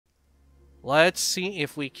Let's see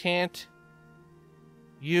if we can't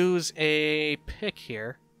use a pick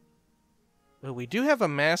here. But we do have a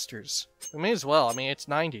master's. We may as well. I mean, it's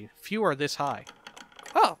 90. Few are this high.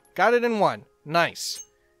 Oh, got it in one. Nice.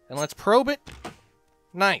 And let's probe it.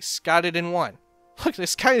 Nice. Got it in one. Look,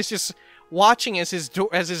 this guy is just watching as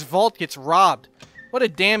his vault gets robbed. What a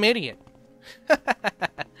damn idiot.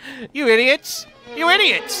 You idiots! You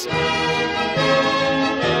idiots!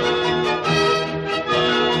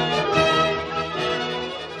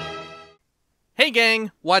 Hey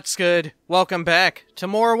gang, what's good? Welcome back to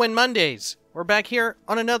Morrowind Mondays. We're back here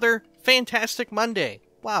on another fantastic Monday.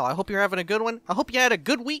 Wow, I hope you're having a good one. I hope you had a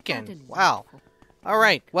good weekend. Wow.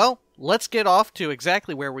 Alright, well, let's get off to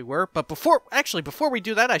exactly where we were. But before we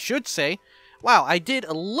do that, I should say, wow, I did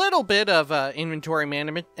a little bit of inventory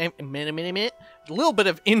management,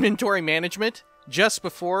 just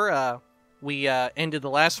before we ended the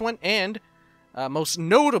last one. And most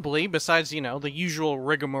notably, besides, you know, the usual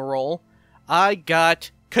rigmarole, I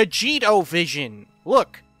got Cogito Vision.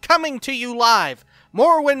 Look, coming to you live.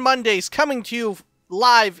 Morrowind Mondays coming to you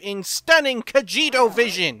live in stunning Cogito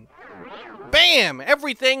Vision. Bam!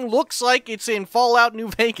 Everything looks like it's in Fallout New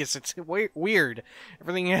Vegas. It's weird.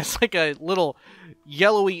 Everything has like a little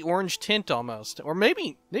yellowy orange tint almost. Or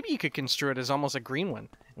maybe you could construe it as almost a green one.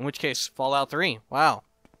 In which case, Fallout 3. Wow.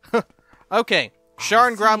 Okay.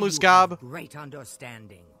 Sharn gra-Muzgob. Great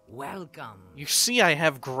understanding. Welcome. You see, I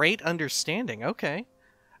have great understanding. Okay.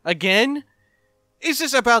 Again? Is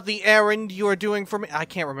this about the errand you are doing for me? I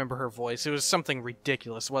can't remember her voice. It was something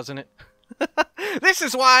ridiculous, wasn't it? This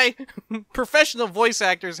is why professional voice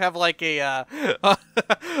actors have like a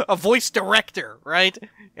voice director, right?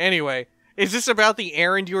 Anyway, is this about the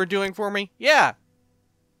errand you are doing for me? Yeah.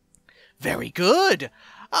 Very good.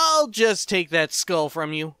 I'll just take that skull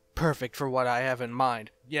from you. Perfect for what I have in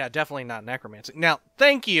mind. Yeah, definitely not necromancy. Now,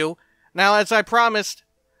 thank you. Now, as I promised,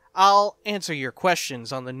 I'll answer your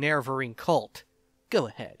questions on the Nerevarine cult. Go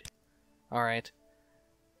ahead. Alright.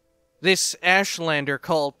 This Ashlander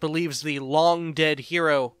cult believes the long-dead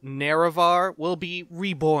hero Nerevar will be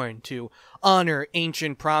reborn to honor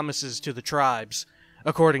ancient promises to the tribes.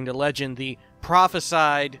 According to legend, the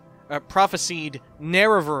prophesied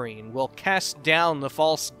Nerevarine will cast down the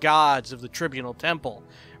false gods of the Tribunal Temple,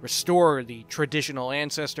 restore the traditional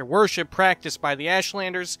ancestor worship practiced by the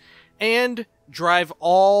Ashlanders, and drive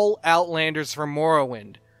all Outlanders from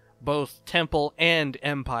Morrowind. Both Temple and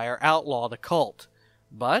Empire outlaw the cult.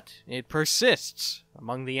 But it persists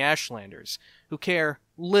among the Ashlanders, who care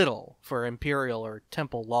little for Imperial or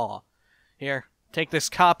Temple law. Here, take this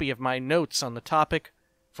copy of my notes on the topic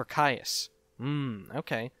for Caius.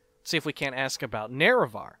 Okay. Let's see if we can't ask about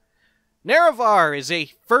Nerevar. Nerevar is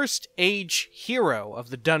a first-age hero of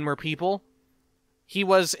the Dunmer people. He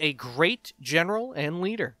was a great general and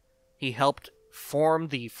leader. He helped form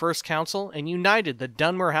the First Council and united the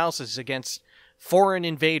Dunmer houses against foreign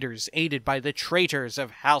invaders aided by the traitors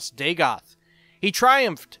of House Dagoth. He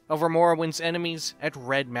triumphed over Morrowind's enemies at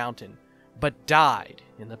Red Mountain, but died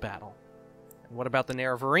in the battle. And what about the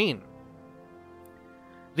Nerevarine?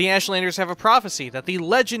 The Ashlanders have a prophecy that the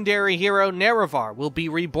legendary hero Nerevar will be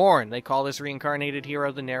reborn. They call this reincarnated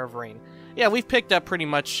hero the Nerevarine. Yeah, we've picked up pretty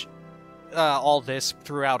much all this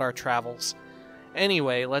throughout our travels.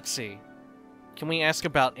 Anyway, let's see. Can we ask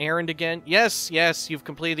about errand again? Yes, you've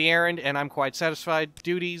completed the errand, and I'm quite satisfied.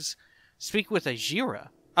 Duties. Speak with Ajira.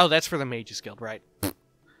 Oh, that's for the Mages Guild, right?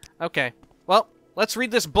 Okay. Well, let's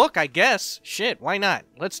read this book, I guess. Shit, why not?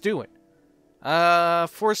 Let's do it.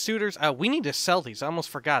 4 suitors. We need to sell these. I almost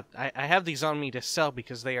forgot. I have these on me to sell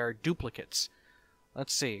because they are duplicates.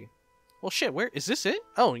 Let's see. Well, shit, where is this it?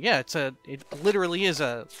 Oh, yeah, it literally is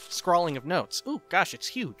a scrawling of notes. Ooh, gosh, it's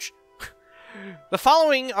huge. The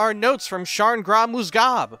following are notes from Sharn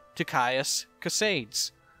gra-Muzgob to Caius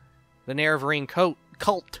Cosades. The Nerevarine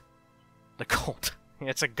cult. The cult.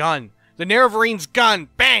 It's a gun. The Neravarine's gun.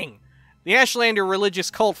 Bang! The Ashlander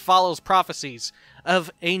religious cult follows prophecies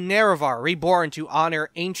of a Nerevar reborn to honor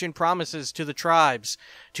ancient promises to the tribes,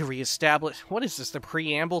 to reestablish... What is this, the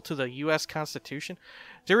preamble to the U.S. Constitution?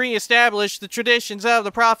 To reestablish the traditions of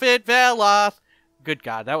the prophet Veloth. Good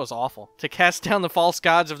God, that was awful. To cast down the false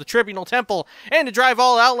gods of the Tribunal Temple, and to drive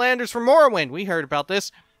all Outlanders from Morrowind. We heard about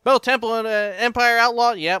this. Both Temple and Empire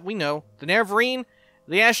outlaw. Yeah, we know. The Nerevarine.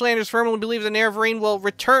 The Ashlanders firmly believe the Nerevarine will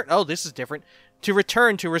return... Oh, this is different. To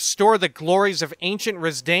return to restore the glories of ancient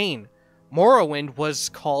Resdain. Morrowind was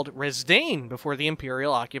called Resdain before the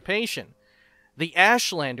Imperial occupation. The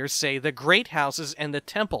Ashlanders say the great houses and the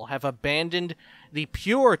temple have abandoned the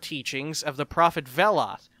pure teachings of the prophet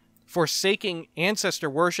Veloth, forsaking ancestor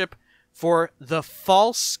worship for the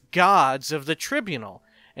false gods of the tribunal,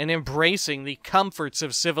 and embracing the comforts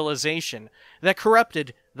of civilization that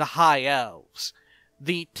corrupted the High Elves.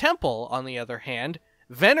 The temple, on the other hand,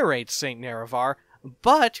 venerates Saint Nerevar,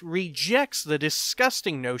 but rejects the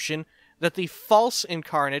disgusting notion that the false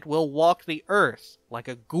incarnate will walk the earth like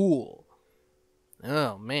a ghoul.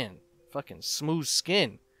 Oh man, fucking smooth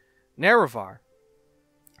skin. Nerevar.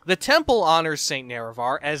 The temple honors Saint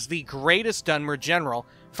Nerevar as the greatest Dunmer general,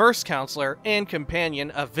 first counselor, and companion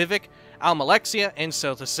of Vivec, Almalexia, and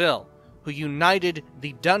Sothasil, who united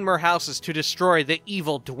the Dunmer houses to destroy the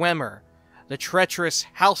evil Dwemer, the treacherous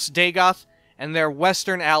House Dagoth, and their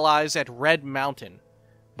western allies at Red Mountain.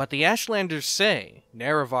 But the Ashlanders say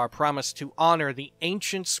Nerevar promised to honor the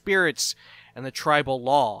ancient spirits and the tribal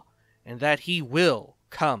law, and that he will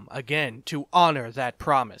come again to honor that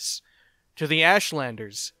promise. To the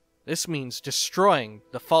Ashlanders, this means destroying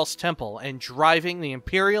the false temple and driving the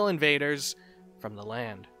Imperial invaders from the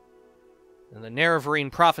land. And the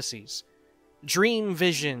Nerevarine prophecies. Dream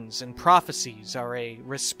visions and prophecies are a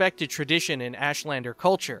respected tradition in Ashlander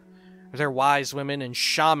culture. Their wise women and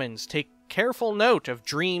shamans take careful note of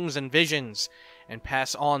dreams and visions, and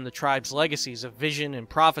pass on the tribe's legacies of vision and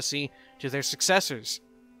prophecy to their successors.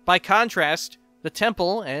 By contrast, the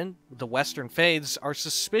temple and the Western faiths are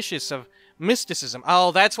suspicious of mysticism.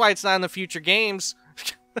 Oh, that's why it's not in the future games.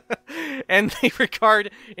 And they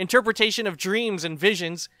regard interpretation of dreams and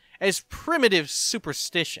visions as primitive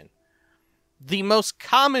superstition. The most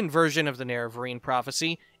common version of the Nerevarine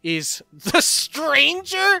prophecy is the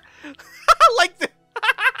stranger? Like the...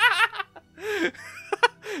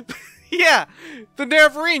 Yeah, the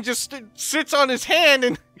Nerevarine just sits on his hand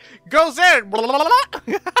and goes at it.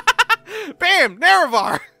 Bam!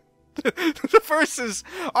 Nerevar! The verses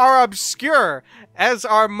are obscure, as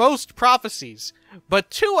are most prophecies, but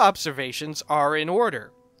two observations are in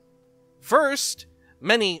order. First,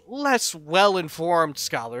 many less well-informed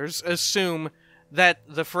scholars assume that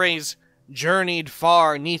the phrase journeyed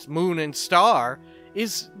far neath moon and star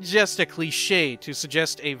is just a cliche to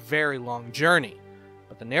suggest a very long journey.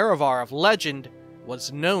 But the Nerevar of legend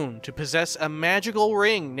was known to possess a magical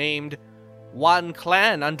ring named Wan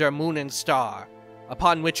Clan under Moon and Star,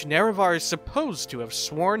 upon which Nerevar is supposed to have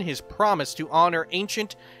sworn his promise to honor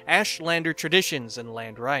ancient Ashlander traditions and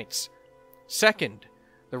land rights. Second,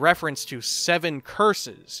 the reference to 7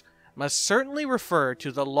 curses must certainly refer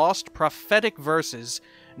to the lost prophetic verses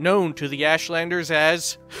known to the Ashlanders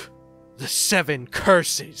as the 7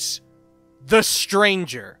 curses. The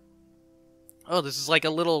Stranger. Oh, this is like a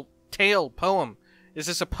little tale poem. Is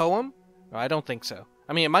this a poem? Oh, I don't think so.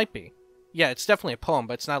 I mean, it might be. Yeah, it's definitely a poem,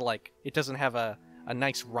 but it's not like, it doesn't have a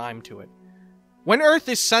nice rhyme to it. When earth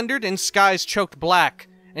is sundered and skies choked black,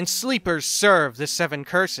 and sleepers serve the 7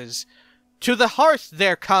 curses, to the hearth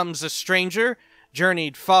there comes a stranger,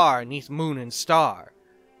 journeyed far neath moon and star.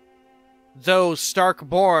 Though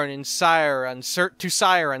stark-born and to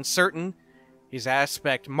sire uncertain, his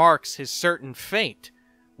aspect marks his certain fate.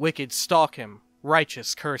 Wicked stalk him,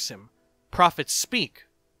 righteous curse him. Prophets speak,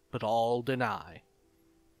 but all deny.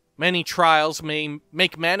 Many trials may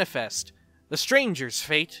make manifest the stranger's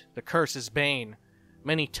fate, the curse's bane.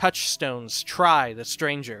 Many touchstones try the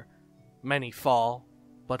stranger. Many fall,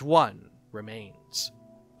 but one remains.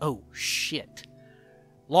 Oh, shit.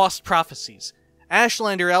 Lost prophecies.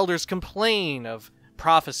 Ashlander elders complain of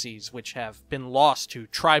prophecies which have been lost to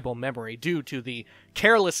tribal memory due to the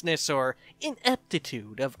carelessness or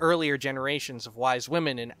ineptitude of earlier generations of wise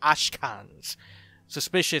women and Ashkans.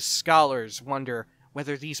 Suspicious scholars wonder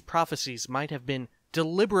whether these prophecies might have been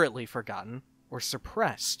deliberately forgotten or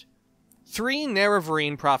suppressed. 3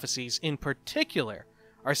 Nerevarine prophecies in particular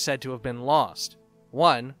are said to have been lost.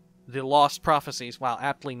 1, the lost prophecies, while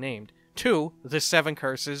aptly named. 2, the 7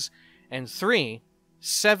 curses. And 3,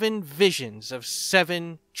 7 visions of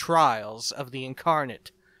 7 trials of the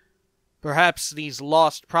incarnate. Perhaps these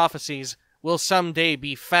lost prophecies will someday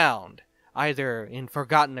be found, either in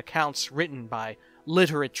forgotten accounts written by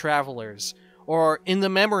literate travelers, or in the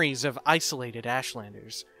memories of isolated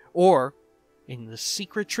Ashlanders, or in the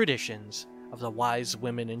secret traditions of the wise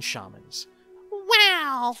women and shamans.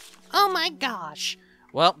 Wow! Oh my gosh!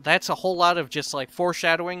 Well, that's a whole lot of just like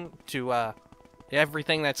foreshadowing to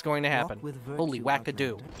everything that's going to happen. Holy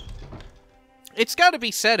wackadoo. It's got to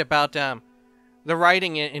be said about the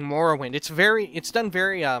writing in Morrowind. It's done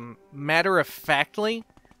very matter-of-factly.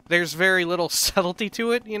 There's very little subtlety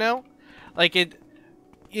to it, you know? Like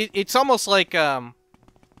it's almost like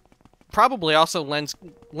probably also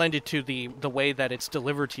lended to the way that it's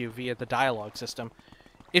delivered to you via the dialogue system.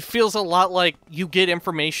 It feels a lot like you get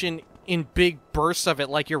information in big bursts of it,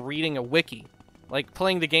 like you're reading a wiki. Like,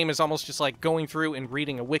 playing the game is almost just like going through and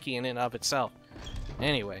reading a wiki in and of itself.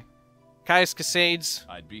 Anyway, Caius Cosades.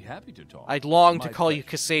 I'd be happy to talk. I'd long to My call you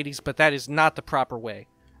pleasure. Cosades, but that is not the proper way.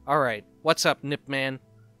 Alright, what's up, Nip Man?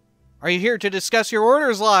 Are you here to discuss your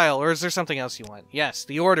orders, Lyle, or is there something else you want? Yes,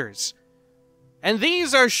 the orders. And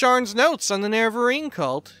these are Sharn's notes on the Nerevarine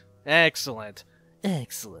cult. Excellent.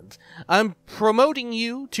 Excellent. I'm promoting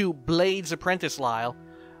you to Blade's apprentice, Lyle.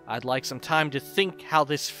 I'd like some time to think how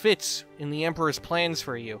this fits in the Emperor's plans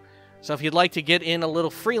for you. So if you'd like to get in a little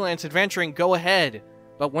freelance adventuring, go ahead.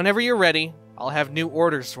 But whenever you're ready, I'll have new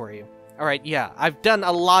orders for you. Alright, yeah, I've done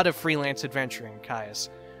a lot of freelance adventuring, Caius.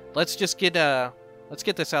 Let's just get this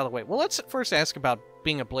out of the way. Well, let's first ask about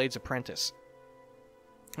being a Blade's apprentice.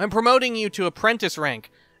 I'm promoting you to apprentice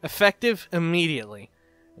rank, effective immediately.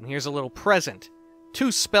 And here's a little present.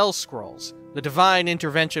 2 spell scrolls. The divine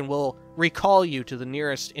intervention will recall you to the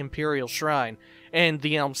nearest Imperial Shrine, and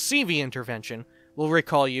the Elmsevi intervention will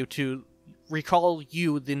recall you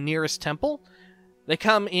the nearest temple. They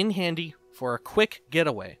come in handy for a quick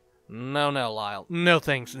getaway. No, Lyle. No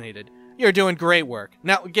thanks needed. You're doing great work.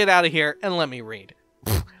 Now get out of here and let me read.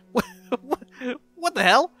 What the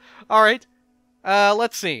hell? Alright.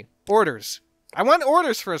 Let's see. Orders. I want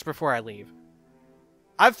orders first before I leave.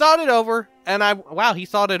 I've thought it over, and wow, he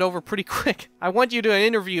thought it over pretty quick. I want you to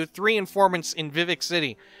interview 3 informants in Vivec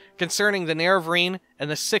City concerning the Nerevarine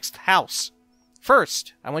and the 6th house.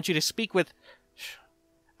 First, I want you to speak with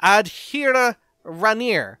Adhiranir,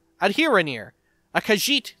 a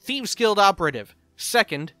Khajiit Thieves Guild operative.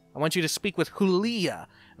 Second, I want you to speak with Hulia,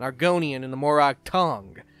 an Argonian in the Morag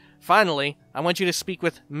Tong. Finally, I want you to speak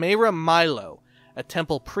with Mayra Milo, a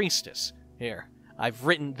temple priestess. Here, I've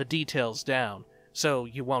written the details down, so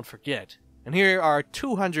you won't forget. And here are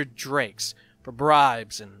 200 drakes for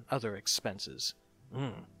bribes and other expenses.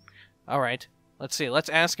 Alright, let's see. Let's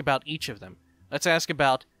ask about each of them. Let's ask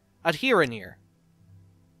about Adhiranir.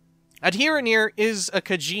 Adhiranir is a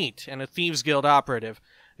Khajiit and a Thieves Guild operative.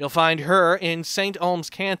 You'll find her in St. Olm's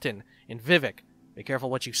Canton in Vivec. Be careful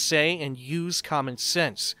what you say and use common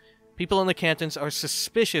sense. People in the cantons are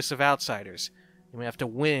suspicious of outsiders. You may have to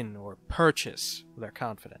win or purchase their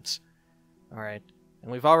confidence. Alright,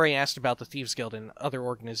 and we've already asked about the Thieves Guild and other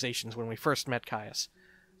organizations when we first met Caius.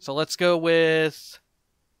 So let's go with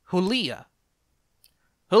Hulia.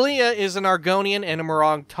 Hulia is an Argonian and a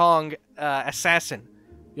Morag Tong assassin.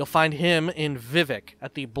 You'll find him in Vivec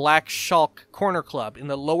at the Black Shulk Corner Club in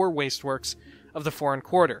the lower wasteworks of the Foreign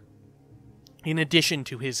Quarter. In addition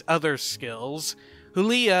to his other skills,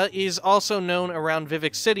 Hulia is also known around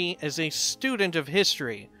Vivec City as a student of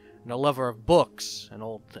history and a lover of books and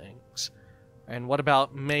old things. And what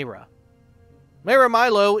about Mayra? Mayra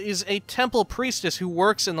Milo is a temple priestess who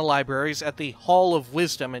works in the libraries at the Hall of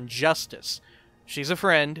Wisdom and Justice. She's a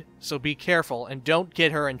friend, so be careful and don't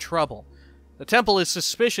get her in trouble. The temple is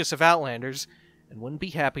suspicious of Outlanders and wouldn't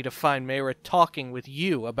be happy to find Mayra talking with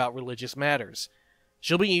you about religious matters.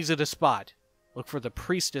 She'll be easy to spot. Look for the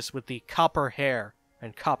priestess with the copper hair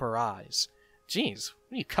and copper eyes. Jeez,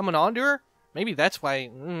 are you coming on to her? Maybe that's why...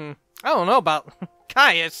 I don't know about...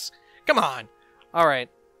 Caius! Come on! Alright.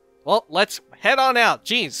 Well, let's head on out.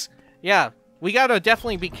 Jeez. Yeah, we gotta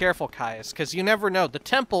definitely be careful, Caius, because you never know. The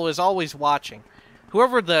temple is always watching.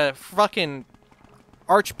 Whoever the fucking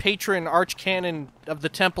archpatron, archcanon of the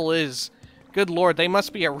temple is, good lord, they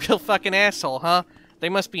must be a real fucking asshole, huh? They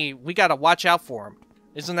must be... We gotta watch out for them.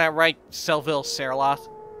 Isn't that right, Selville Serloth?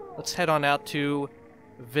 Let's head on out to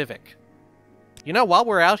Vivec. You know, while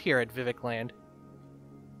we're out here at Vivec Land,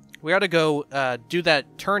 we ought to go do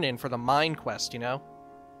that turn-in for the mine quest, you know?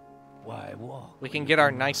 Why walk? We can get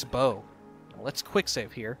our nice bow. Let's quick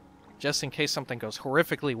save here, just in case something goes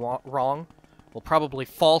horrifically wrong. We'll probably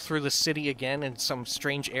fall through the city again in some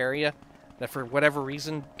strange area that for whatever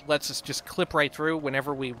reason lets us just clip right through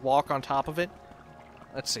whenever we walk on top of it.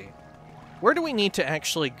 Let's see. Where do we need to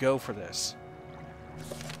actually go for this?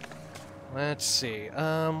 Let's see.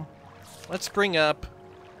 Let's bring up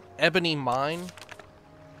Ebony Mine.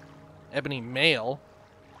 Ebony Mail.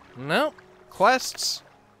 Nope. Quests.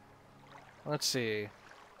 Let's see.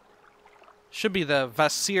 Should be the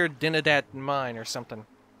Vasir Dinadat Mine or something.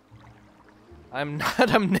 I'm not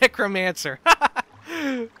a necromancer.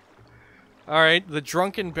 Alright, the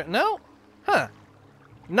Drunken... No? Huh.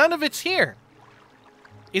 None of it's here.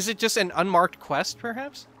 Is it just an unmarked quest,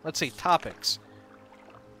 perhaps? Let's see, topics.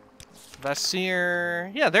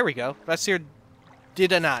 Vasir... Yeah, there we go. Vasir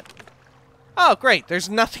Didanat. Oh, great. There's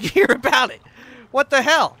nothing here about it. What the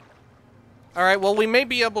hell? Alright, well, we may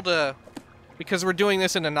be able to... Because we're doing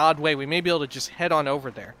this in an odd way, we may be able to just head on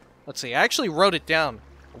over there. Let's see, I actually wrote it down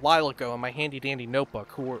a while ago in my handy-dandy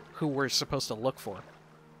notebook who we're supposed to look for.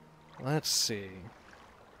 Let's see.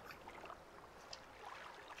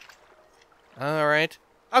 Alright.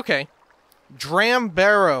 Okay. Dram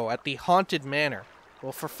Barrow at the Haunted Manor.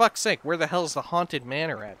 Well, for fuck's sake, where the hell's the Haunted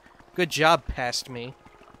Manor at? Good job, past me.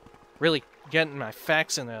 Really getting my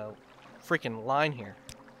facts in a freaking line here.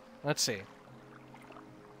 Let's see.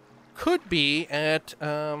 Could be at,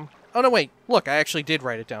 oh no, wait. Look, I actually did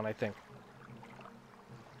write it down, I think.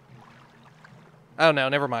 Oh no,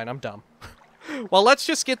 never mind, I'm dumb. Well, let's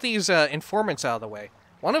just get these informants out of the way.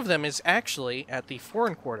 One of them is actually at the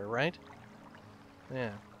foreign quarter, right?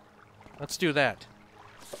 Yeah. Let's do that.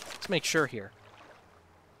 Let's make sure here.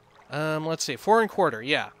 Let's see. Foreign quarter,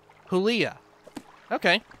 yeah. Hulia.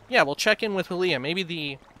 Okay. Yeah, we'll check in with Hulia. Maybe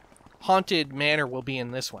the Haunted Manor will be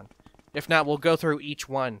in this one. If not, we'll go through each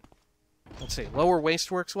one. Let's see. Lower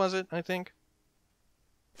Wasteworks, was it, I think?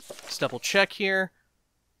 Let's double check here.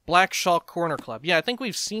 Black Shalk Corner Club. Yeah, I think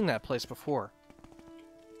we've seen that place before.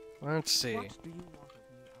 Let's see.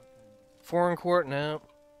 Foreign Court, no.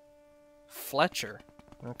 Fletcher.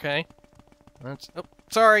 Okay. Let's. Oh,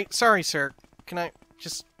 sorry, sir. Can I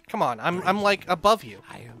just come on? I'm like above you.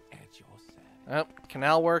 I am at your side. Oh,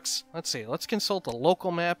 Canal Works. Let's see. Let's consult the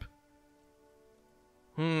local map.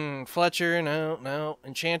 Fletcher, no.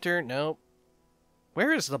 Enchanter, no.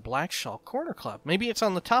 Where is the Black Shawl Corner Club? Maybe it's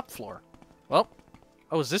on the top floor. Well,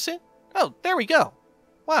 oh, is this it? Oh, there we go.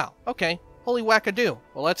 Wow. Okay. Holy wackadoo.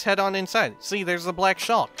 Well, let's head on inside. See, there's the Black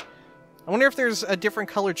Shawl. I wonder if there's a different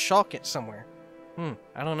colored shawl somewhere.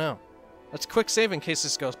 I don't know. Let's quick save in case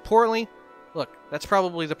this goes poorly. Look, that's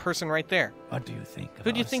probably the person right there. What do you think?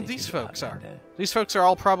 Who do you think these folks are? These folks are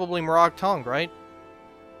all probably Morag Tong, right?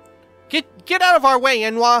 Get out of our way,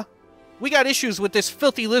 Enwa! We got issues with this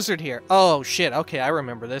filthy lizard here. Oh, shit. Okay, I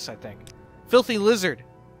remember this, I think. Filthy lizard.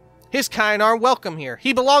 His kind aren't welcome here.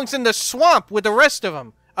 He belongs in the swamp with the rest of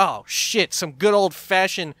them. Oh, shit. Some good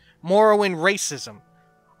old-fashioned Morrowind racism.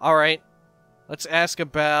 Alright. Let's ask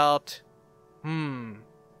about...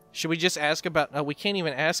 Should we just ask about... No, we can't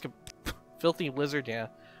even ask... Filthy lizard, yeah.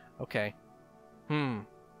 Okay. Well,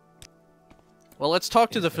 let's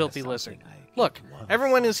talk to the filthy lizard. Look,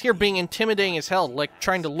 everyone is here being intimidating as hell, like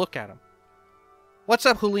trying to look at him. What's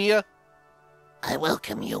up, Hulia? I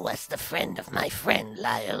welcome you as the friend of my friend,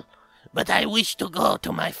 Lyle. But I wish to go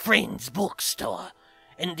to my friend's bookstore,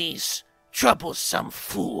 and these troublesome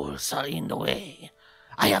fools are in the way.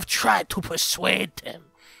 I have tried to persuade them,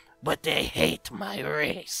 but they hate my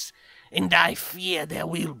race, and I fear there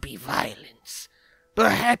will be violence.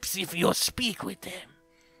 Perhaps if you speak with them,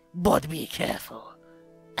 but be careful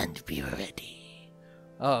and be ready.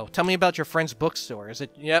 Oh, tell me about your friend's bookstore. Is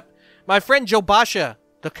it... Yep. My friend Jobasha,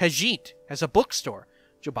 the Khajiit, has a bookstore.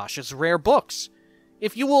 Jobasha's Rare Books.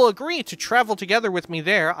 If you will agree to travel together with me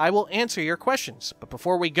there, I will answer your questions. But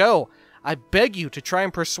before we go, I beg you to try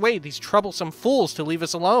and persuade these troublesome fools to leave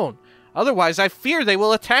us alone. Otherwise, I fear they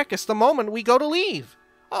will attack us the moment we go to leave.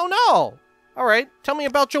 Oh no! Alright, tell me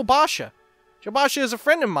about Jobasha. Jobasha is a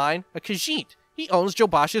friend of mine, a Khajiit. He owns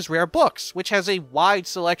Jobasha's Rare Books, which has a wide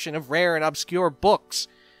selection of rare and obscure books.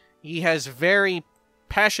 He has very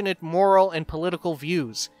passionate moral and political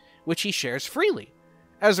views, which he shares freely.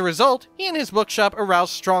 As a result, he and his bookshop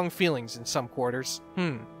arouse strong feelings in some quarters.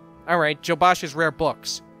 Alright, Jobasha's Rare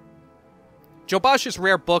Books. Jobasha's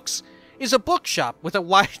Rare Books is a bookshop with a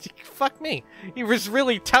wide... Fuck me. He was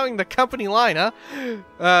really telling the company line,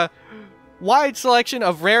 huh? Wide selection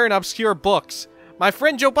of rare and obscure books. My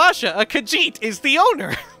friend Jobasha, a Khajiit, is the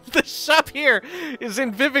owner. The shop here is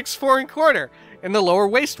in Vivec's Foreign Quarter, in the Lower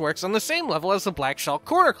Wasteworks on the same level as the Black Shawl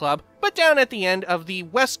Corner Club, but down at the end of the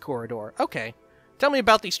West Corridor. Okay. Tell me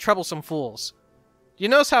about these troublesome fools. Do you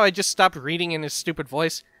notice how I just stopped reading in his stupid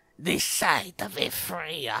voice? The sight of a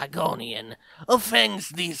free Argonian offends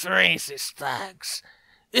these racist thugs.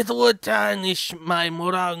 It would tarnish my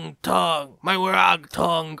Morag Tong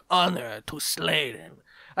honor to slay them.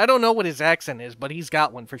 I don't know what his accent is, but he's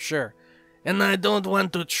got one for sure. And I don't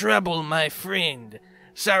want to trouble my friend,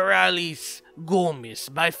 Saralis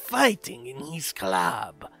Gomis, by fighting in his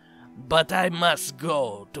club. But I must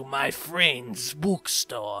go to my friend's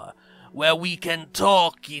bookstore, where we can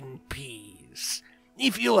talk in peace.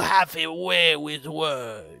 If you have a way with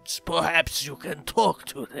words, perhaps you can talk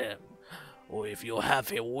to them. Or if you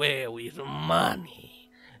have a way with money,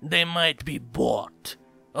 they might be bought.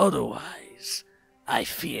 Otherwise, I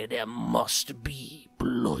fear there must be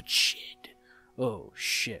bloodshed. Oh,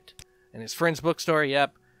 shit. And his friend's bookstore,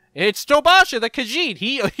 yep. It's Jobasha, the Khajiit.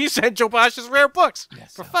 He said Jobasha's Rare Books.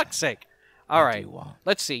 Yes, for fuck's sake. All right.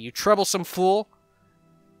 Let's see. You troublesome fool.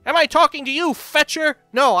 Am I talking to you, fetcher?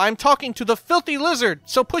 No, I'm talking to the filthy lizard,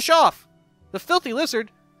 so push off. The filthy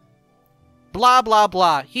lizard? Blah, blah,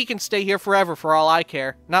 blah. He can stay here forever for all I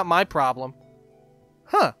care. Not my problem.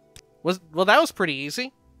 Huh. Well, that was pretty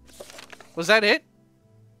easy. Was that it?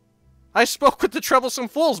 I spoke with the troublesome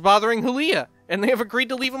fools bothering Julia, and they have agreed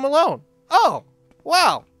to leave him alone. Oh,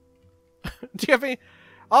 wow. Do you have any...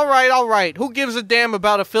 All right. Who gives a damn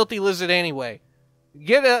about a filthy lizard anyway?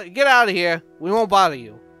 Get out of here. We won't bother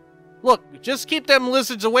you. Look, just keep them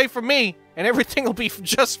lizards away from me, and everything will be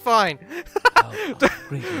just fine.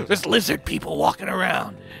 There's lizard people walking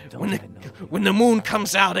around. When the moon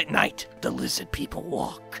comes out at night, the lizard people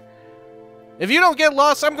walk. If you don't get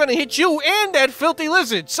lost, I'm going to hit you and that filthy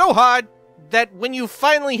lizard so hard that when you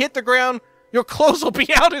finally hit the ground, your clothes will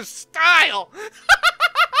be out of style.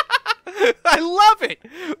 I love it.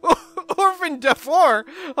 Orphan Dafour,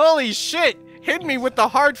 holy shit, hit me with the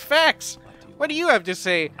hard facts. What do you have to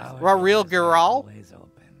say, Raril Giral?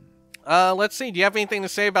 Let's see, do you have anything to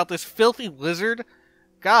say about this filthy lizard?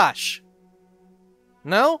 Gosh.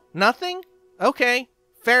 No? Nothing? Okay,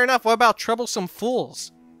 fair enough. What about troublesome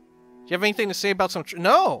fools? Do you have anything to say about some...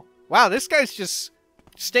 No! Wow, this guy's just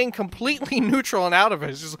staying completely neutral and out of it.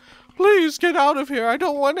 He's just, please get out of here. I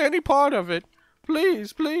don't want any part of it.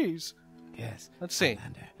 Please, please. Yes. Let's see.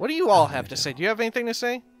 What do you all have to say? Do you have anything to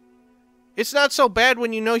say? It's not so bad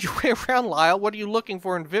when you know your way around, Lyle. What are you looking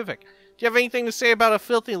for in Vivec? Do you have anything to say about a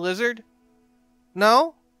filthy lizard?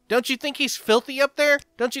 No? Don't you think he's filthy up there?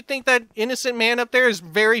 Don't you think that innocent man up there is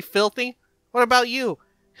very filthy? What about you,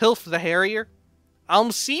 Hilf the Harrier? I'm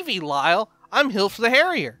CV, Lyle. I'm Hilf the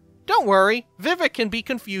Harrier. Don't worry, Vivec can be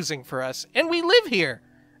confusing for us, and we live here.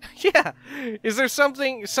 Yeah. Is there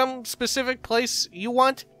some specific place you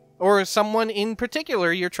want? Or someone in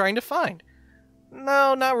particular you're trying to find?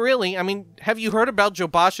 No, not really. I mean, have you heard about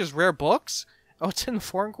Jobosh's rare books? Oh, it's in the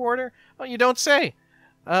foreign quarter? Oh, you don't say.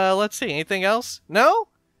 Let's see. Anything else? No?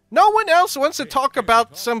 No one else wants to talk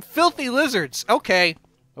about some filthy lizards. Okay.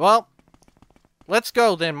 Well, let's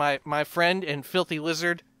go then, my friend and filthy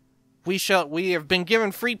lizard. We have been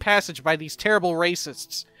given free passage by these terrible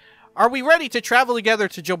racists. Are we ready to travel together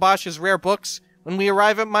to Jobosh's rare books? When we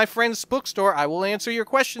arrive at my friend's bookstore, I will answer your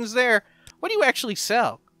questions there. What do you actually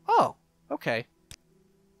sell? Oh, okay.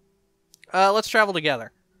 Let's travel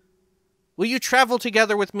together. Will you travel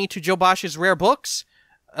together with me to Jobosh's rare books?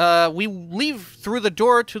 We leave through the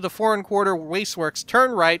door to the foreign quarter wasteworks,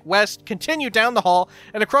 turn right, west, continue down the hall,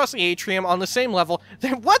 and across the atrium on the same level.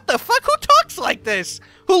 Then what the fuck? Who talks like this?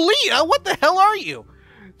 Julia, what the hell are you?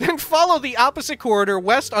 Then follow the opposite corridor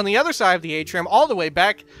west on the other side of the atrium all the way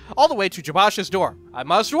to Jobosh's door. I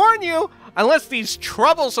must warn you, unless these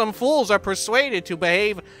troublesome fools are persuaded to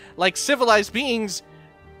behave like civilized beings,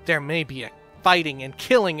 there may be a fighting and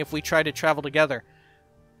killing if we try to travel together.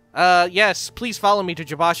 Yes, please follow me to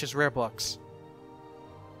Jobosh's rare books.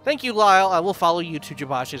 Thank you, Lyle. I will follow you to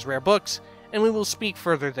Jobosh's rare books, and we will speak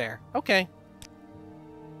further there. Okay.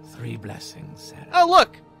 3 blessings, Sarah. Oh,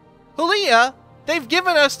 look! Julia! They've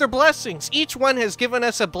given us their blessings. Each one has given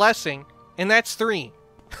us a blessing, and that's 3.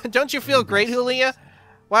 Don't you feel great, Julia?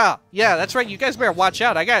 Wow, yeah, that's right. You guys better watch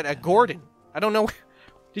out. I got a Gordon. I don't know.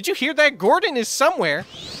 Did you hear that? Gordon is somewhere.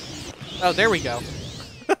 Oh, there we go.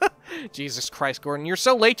 Jesus Christ, Gordon. You're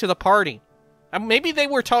so late to the party. Maybe they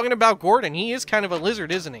were talking about Gordon. He is kind of a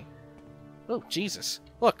lizard, isn't he? Oh, Jesus.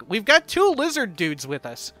 Look, we've got 2 lizard dudes with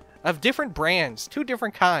us. Of different brands. 2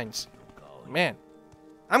 different kinds. Man.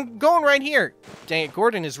 I'm going right here. Dang it,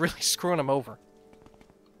 Gordon is really screwing him over.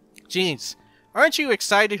 Jeez. Aren't you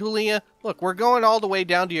excited, Julia? Look, we're going all the way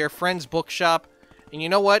down to your friend's bookshop. And you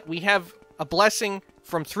know what? We have a blessing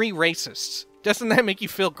from 3 racists. Doesn't that make you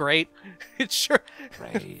feel great? It's sure.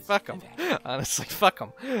 Fuck them. Honestly, fuck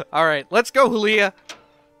them. Alright, let's go, Julia.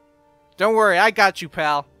 Don't worry, I got you,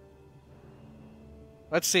 pal.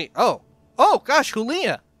 Let's see. Oh, gosh,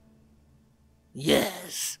 Julia.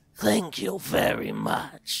 Yes, thank you very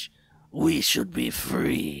much. We should be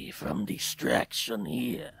free from distraction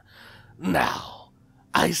here. Now,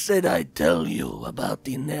 I said I'd tell you about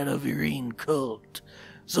the Nerevarine cult,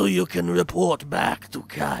 so you can report back to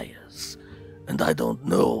Caius. And I don't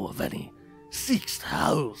know of any 6th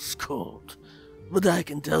house cult, but I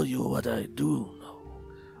can tell you what I do know.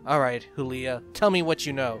 Alright, Julia, tell me what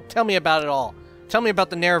you know. Tell me about it all. Tell me about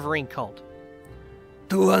the Nerevarine cult.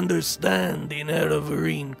 To understand the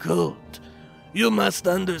Nerevarine cult, you must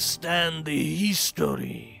understand the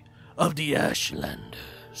history of the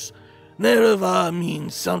Ashlanders. Nerevar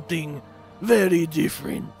means something very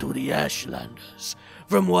different to the Ashlanders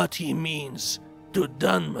from what he means to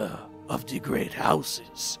Dunmer of the Great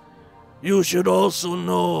Houses. You should also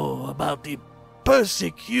know about the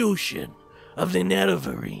persecution of the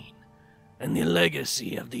Nerevarine and the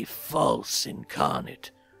legacy of the false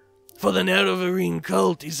incarnate. For the Nerevarine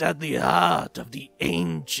cult is at the heart of the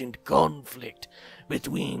ancient conflict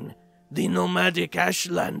between the nomadic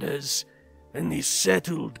Ashlanders, and the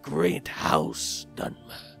settled Great House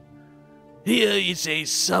Dunmer. Here is a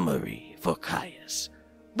summary for Caius,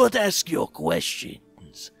 but ask your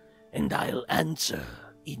questions, and I'll answer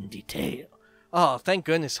in detail. Oh, thank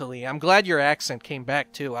goodness, Hali. I'm glad your accent came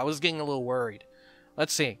back, too. I was getting a little worried.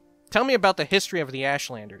 Let's see. Tell me about the history of the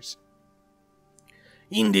Ashlanders.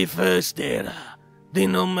 In the First Era, the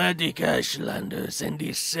nomadic Ashlanders and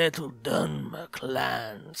the settled Dunmer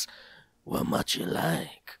clans were much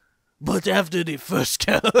alike. But after the first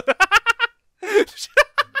council,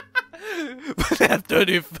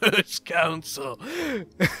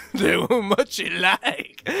 they were much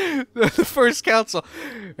alike. The first council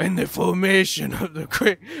and the formation of the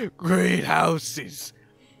great houses.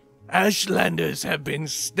 Ashlanders have been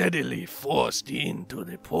steadily forced into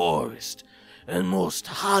the poorest and most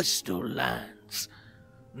hostile lands.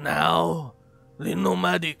 Now, the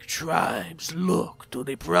nomadic tribes look to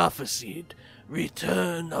the prophesied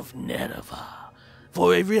return of Nineveh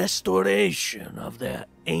for a restoration of their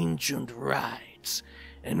ancient rites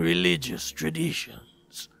and religious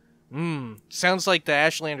traditions. Sounds like the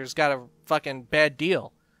Ashlanders got a fucking bad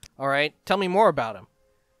deal. Alright, tell me more about them.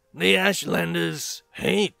 The Ashlanders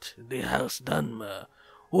hate the House Dunmer,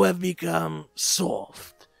 who have become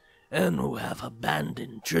soft and who have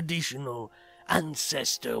abandoned traditional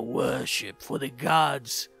ancestor worship for the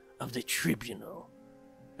gods of the tribunal.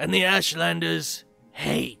 And the Ashlanders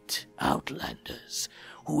hate Outlanders,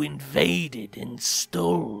 who invaded and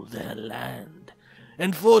stole their land,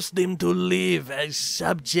 and forced them to live as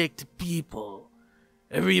subject people.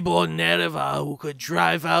 A reborn Nineveh who could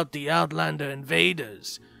drive out the Outlander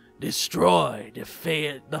invaders, destroy the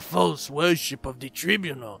false worship of the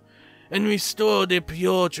tribunal, and restore the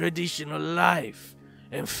pure traditional life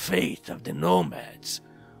and faith of the nomads,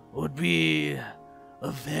 would be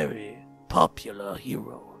a very popular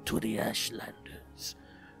hero to the Ashlanders.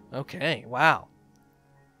 Okay, wow.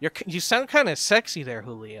 You sound kind of sexy there,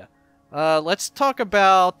 Julia. Let's talk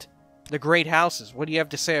about the Great Houses. What do you have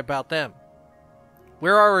to say about them?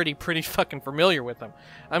 We're already pretty fucking familiar with them.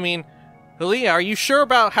 I mean, Julia, are you sure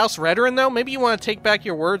about House Redoran, though? Maybe you want to take back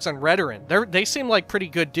your words on Redoran. They seem like pretty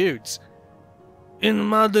good dudes. In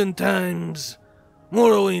modern times,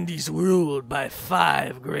 Morrowind is ruled by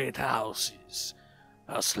 5 great houses.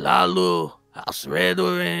 House Lalu, House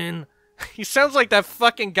Redoran. He sounds like that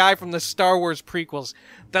fucking guy from the Star Wars prequels.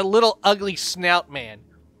 That little ugly snout man.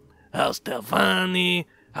 House Delvani,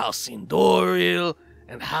 House Sindoril,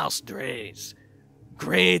 and House Drays.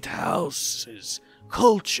 Great houses'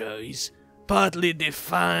 culture is partly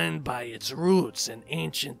defined by its roots in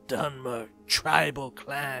ancient Dunmer tribal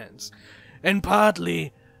clans, and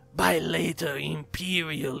partly by later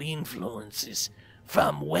imperial influences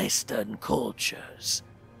from Western cultures.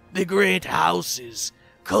 The great houses'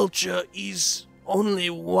 culture is only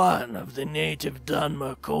one of the native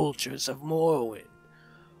Dunmer cultures of Morrowind.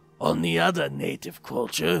 On the other native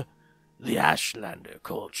culture, the Ashlander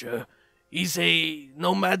culture, is a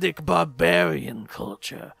nomadic barbarian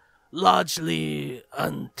culture, largely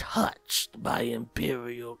untouched by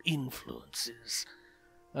imperial influences.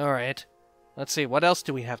 Alright, let's see, what else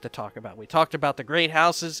do we have to talk about? We talked about the great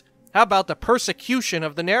houses. How about the persecution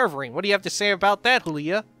of the Nerevarine? What do you have to say about that,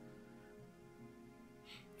 Julia?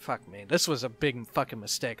 Fuck me, this was a big fucking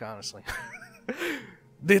mistake, honestly.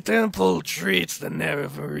 The temple treats the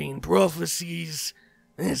Nerevarine prophecies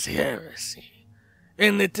as heresy,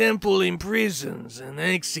 and the temple imprisons and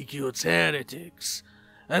executes heretics,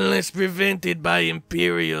 unless prevented by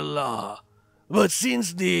imperial law. But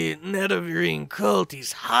since the Nerevarine cult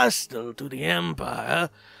is hostile to the Empire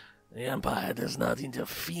does not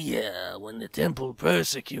interfere when the temple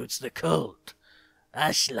persecutes the cult.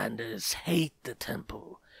 Ashlanders hate the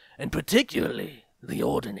temple, and particularly the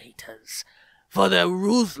Ordinators, for their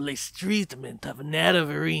ruthless treatment of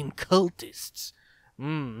Nerevarine cultists.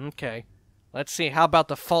 Okay. Let's see, how about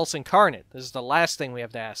the false incarnate? This is the last thing we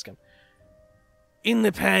have to ask him. In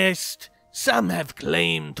the past, some have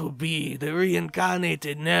claimed to be the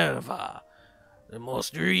reincarnated Nerva. The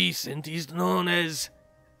most recent is known as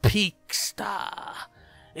Peakstar,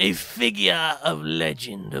 a figure of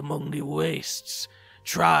legend among the Wastes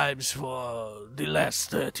tribes for the last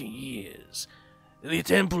 30 years. The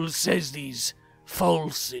temple says these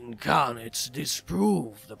false incarnates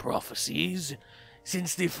disprove the prophecies,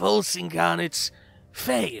 since the false incarnates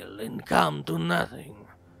fail and come to nothing.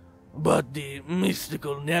 But the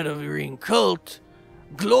mystical Nerevarine cult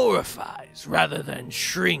glorifies rather than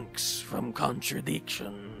shrinks from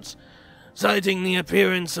contradictions, citing the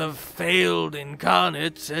appearance of failed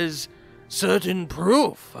incarnates as certain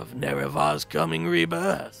proof of Nerevar's coming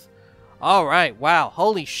rebirth. Alright, wow,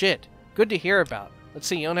 holy shit. Good to hear about. Let's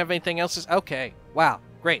see, you don't have anything else? Okay. Wow.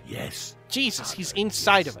 Great. Yes. Jesus, he's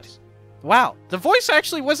inside of us. Wow. The voice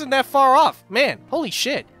actually wasn't that far off. Man, holy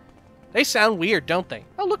shit. They sound weird, don't they?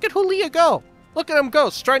 Oh, look at Julia go. Look at him go,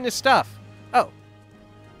 strutting his stuff. Oh.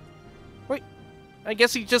 Wait. I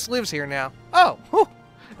guess he just lives here now. Oh. Whew.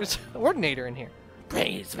 There's an ordinator in here.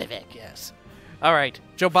 Praise Vivec, yes. All right.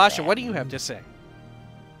 Joe Basha, what do you have to say?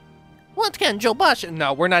 Once again, Joe Basha.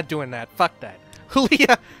 No, we're not doing that. Fuck that.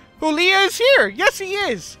 Julia is here. Yes, he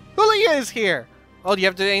is. Julia is here. Oh, do you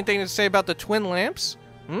have anything to say about the twin lamps?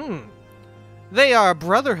 They are a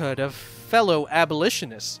brotherhood of fellow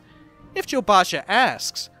abolitionists. If Joe Basha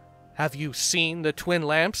asks, have you seen the twin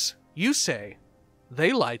lamps? You say,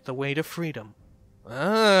 they light the way to freedom.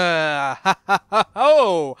 Ah, ha ha ha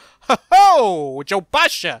ho! Ha ho! Joe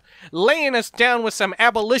Basha laying us down with some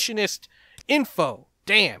abolitionist info.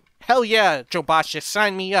 Damn. Hell yeah, Joe Basha,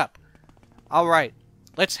 sign me up. Alright,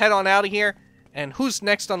 let's head on out of here. And who's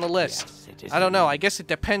next on the list? Yes, I don't know. I guess it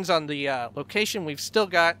depends on the location. We've still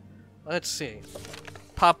got... Let's see.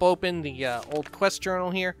 Pop open the old quest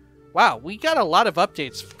journal here. Wow, we got a lot of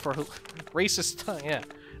updates for racist... Yeah,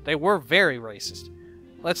 they were very racist.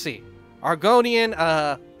 Let's see. Argonian,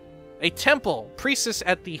 a temple, priestess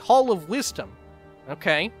at the Hall of Wisdom.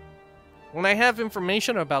 Okay. When I have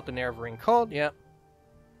information about the Nerevarine Cult, yep.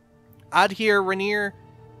 Adhir Rainier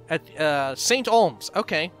at St. Olms.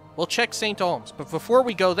 Okay, we'll check St. Olms. But before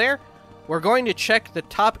we go there, we're going to check the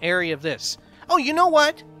top area of this. Oh, you know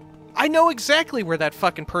what? I know exactly where that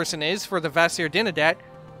fucking person is for the Vasir Dinadat.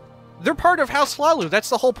 They're part of House Hlalu. That's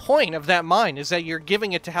the whole point of that mine, is that you're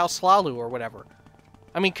giving it to House Hlalu or whatever.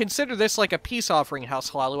 I mean, consider this like a peace offering,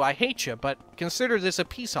 House Hlalu. I hate you, but consider this a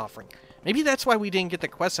peace offering. Maybe that's why we didn't get the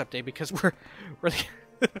quest update, because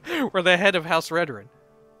we're the head of House Redoran.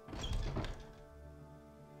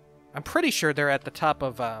 I'm pretty sure they're at the top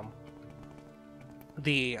of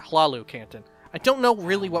the Hlalu Canton. I don't know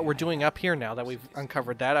really what we're doing up here now that we've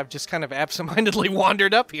uncovered that. I've just kind of absentmindedly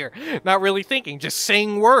wandered up here, not really thinking, just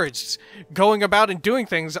saying words, going about and doing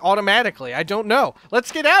things automatically. I don't know.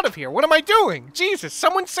 Let's get out of here. What am I doing? Jesus,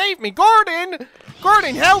 someone save me. Gordon!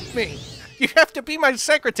 Gordon, help me! You have to be my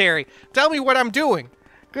secretary. Tell me what I'm doing.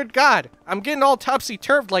 Good God, I'm getting all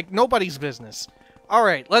topsy-turved like nobody's business. All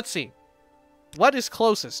right, let's see. What is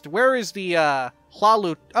closest? Where is the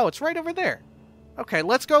Hlalu? Oh, it's right over there. Okay,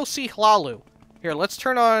 let's go see Hlalu. Here, let's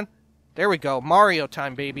turn on... There we go. Mario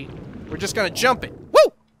time, baby. We're just gonna jump it.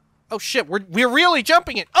 Woo! Oh, shit. We're really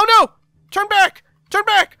jumping it. Oh, no! Turn back! Turn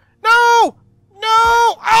back! No! No!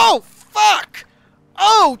 Oh, fuck!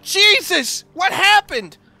 Oh, Jesus! What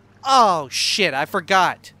happened? Oh, shit. I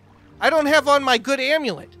forgot. I don't have on my good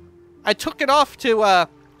amulet. I took it off to,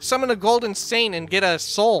 summon a golden saint and get a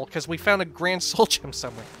soul, because we found a grand soul gem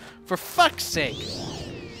somewhere. For fuck's sake.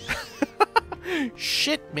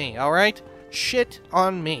 Shit me, alright? Shit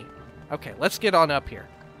on me. Okay, let's get on up here.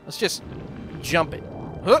 Let's just jump it.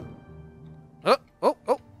 Oh,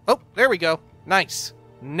 there we go. Nice.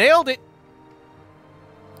 Nailed it.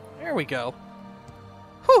 There we go.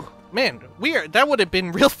 Whew, man, that would have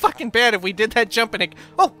been real fucking bad if we did that jumping.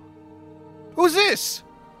 Oh, who's this?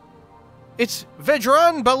 It's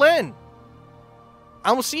Vedran Balen.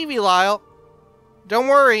 I'm Stevie Lyle. Don't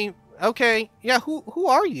worry. Okay. Yeah, who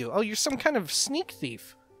are you? Oh, you're some kind of sneak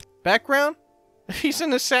thief. Background? He's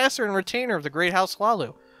an assassin and retainer of the Great House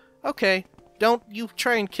Hlalu. Okay. Don't you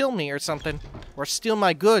try and kill me or something. Or steal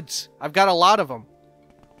my goods. I've got a lot of them.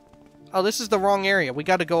 Oh, this is the wrong area. We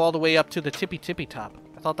gotta go all the way up to the tippy top.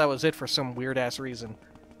 I thought that was it for some weird-ass reason.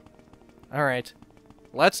 Alright.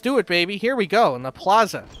 Let's do it, baby. Here we go, in the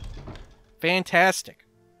plaza. Fantastic.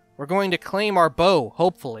 We're going to claim our bow,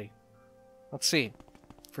 hopefully. Let's see.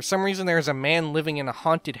 For some reason, there's a man living in a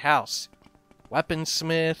haunted house.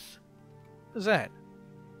 Weaponsmith. What is that?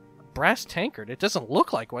 A brass tankard. It doesn't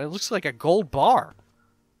look like one. It looks like a gold bar.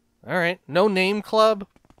 Alright. No name club?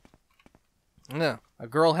 No. A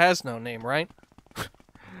girl has no name, right?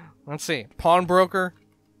 Let's see. Pawnbroker.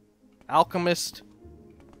 Alchemist.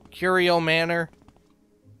 Curio Manor.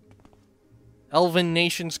 Elven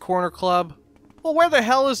Nations Corner Club. Well, where the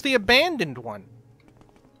hell is the abandoned one?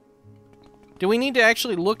 Do we need to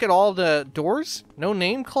actually look at all the doors? No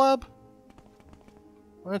name club?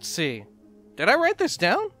 Let's see. Did I write this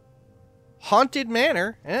down? Haunted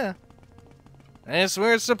Manor. Yeah. That's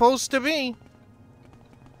where it's supposed to be.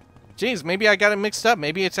 Jeez, maybe I got it mixed up.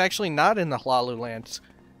 Maybe it's actually not in the Hlalu lands.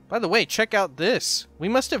 By the way, check out this. We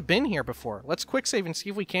must have been here before. Let's quick save and see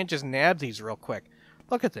if we can't just nab these real quick.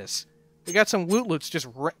 Look at this. We got some woot loots just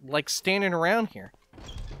like standing around here.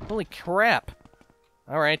 Holy crap.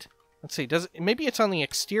 Alright. Let's see. Maybe it's on the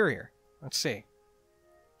exterior. Let's see.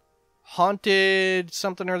 Haunted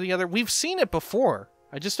something or the other. We've seen it before.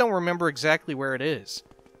 I just don't remember exactly where it is.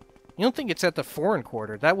 You don't think it's at the foreign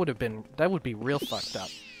quarter? That would be real fucked up.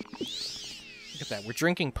 Look at that. We're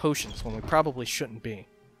drinking potions when we probably shouldn't be.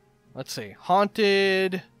 Let's see.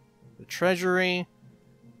 Haunted. The treasury.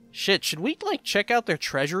 Shit, should we, like, check out their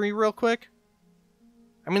treasury real quick?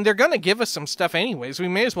 I mean, they're gonna give us some stuff anyways. We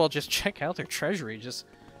may as well just check out their treasury.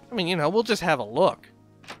 I mean, you know, we'll just have a look.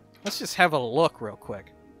 Let's just have a look real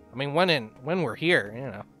quick. I mean, when we're here, you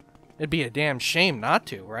know, it'd be a damn shame not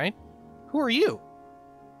to, right? Who are you?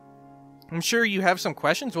 I'm sure you have some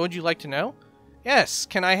questions. What would you like to know? Yes,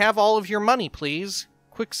 can I have all of your money, please?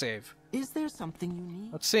 Quick save. Is there something you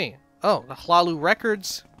need? Let's see. Oh, the Hlalu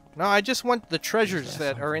records. No, I just want the treasures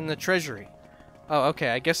that are in the treasury. Oh, okay,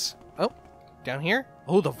 I guess... Oh, down here?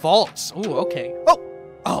 Oh, the vaults. Oh, okay.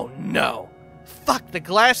 Oh, no. Fuck, the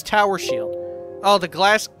glass tower shield. Oh, the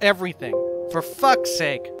glass everything. For fuck's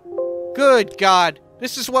sake. Good God.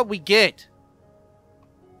 This is what we get.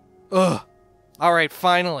 Ugh. Alright,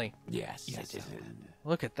 finally. Yes, citizen.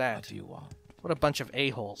 Look at that. What do you want? What a bunch of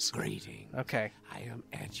a-holes. Greetings. Okay. I am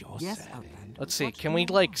at your Yes, service. Outlander. Let's see. What Can do we, you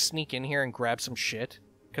like, want? sneak in here and grab some shit?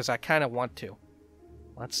 Because I kind of want to.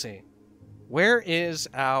 Let's see. Where is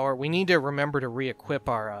our... We need to remember to re-equip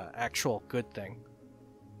our actual good thing.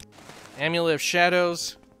 Amulet of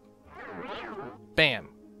Shadows. Bam.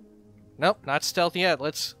 Nope, not stealth yet.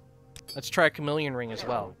 Let's try a Chameleon Ring as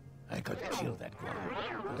well. I could kill that guy.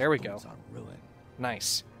 Those There we go. boots are ruined.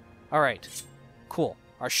 Nice. Alright. Cool.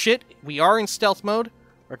 Our shit, we are in stealth mode.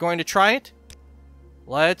 We're going to try it.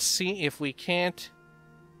 Let's see if we can't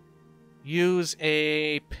use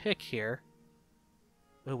a pick here.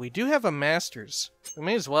 But we do have a master's. We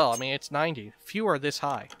may as well. I mean, it's 90. Few are this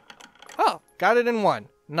high. Oh, got it in one.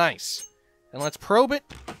 Nice. And let's probe it.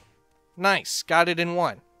 Nice. Got it in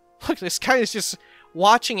one. Look, this guy is just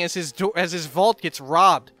watching as his vault gets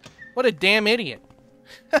robbed. What a damn idiot.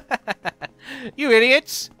 You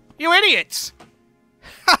idiots! You idiots!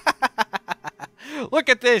 Look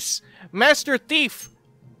at this! Master Thief!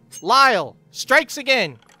 Lyle strikes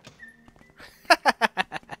again!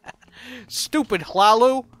 Stupid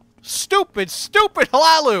Hlalu! Stupid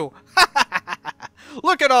Hlalu!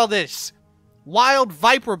 Look at all this! Wild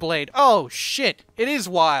Viper Blade. Oh, shit. It is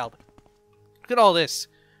wild. Look at all this.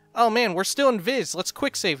 Oh, man, we're still in Viz. Let's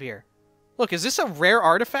quick save here. Look, is this a rare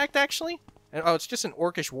artifact, actually? Oh, it's just an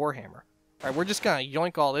Orcish Warhammer. Alright, we're just gonna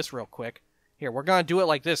yoink all this real quick. Here, we're gonna do it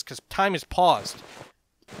like this, because time is paused.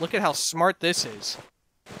 Look at how smart this is.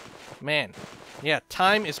 Man. Yeah,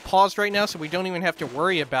 time is paused right now, so we don't even have to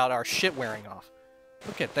worry about our shit wearing off.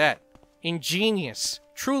 Look at that. Ingenious.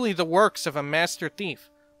 Truly the works of a master thief.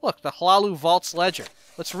 Look, the Hlalu Vault's ledger.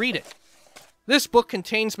 Let's read it. This book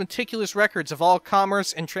contains meticulous records of all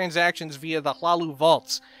commerce and transactions via the Hlalu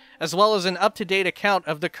Vaults, as well as an up-to-date account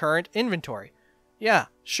of the current inventory. Yeah,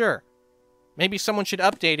 sure. Maybe someone should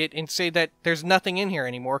update it and say that there's nothing in here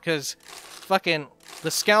anymore, because fucking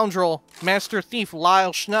the scoundrel master thief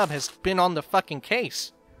Lyle Schnub has been on the fucking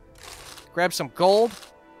case. Grab some gold.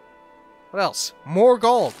 What else? More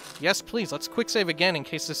gold. Yes, please. Let's quick save again in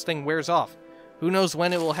case this thing wears off. Who knows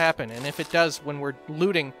when it will happen, and if it does, when we're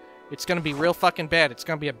looting, it's gonna be real fucking bad. It's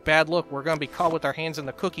gonna be a bad look. We're gonna be caught with our hands in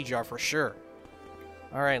the cookie jar for sure.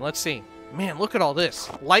 Alright, let's see. Man, look at all this.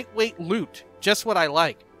 Lightweight loot. Just what I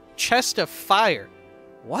like. Chest of fire.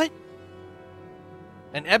 What?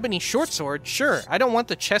 An ebony short sword? Sure. I don't want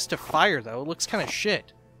the chest of fire, though. It looks kind of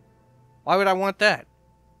shit. Why would I want that?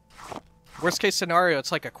 Worst case scenario,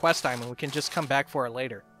 it's like a quest item and we can just come back for it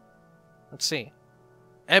later. Let's see.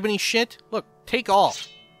 Ebony shit? Look, take all.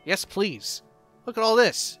 Yes, please. Look at all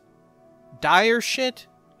this. Dire shit?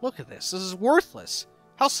 Look at this. This is worthless.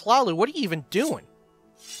 House Hlalu, what are you even doing?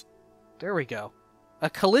 There we go. A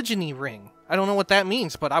Caligony ring. I don't know what that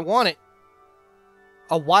means, but I want it.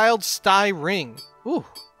 A wild sty ring. Ooh,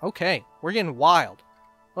 okay. We're getting wild.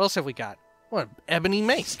 What else have we got? What, ebony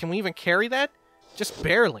mace. Can we even carry that? Just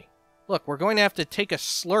barely. Look, we're going to have to take a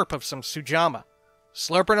slurp of some Sujama.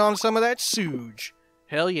 Slurping on some of that Suj.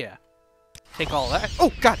 Hell yeah. Take all that.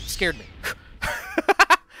 Oh, God, it scared me.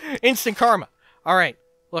 Instant karma. Alright.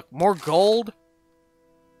 Look, more gold.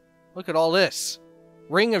 Look at all this.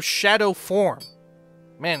 Ring of Shadow Form.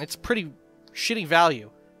 Man, it's pretty shitty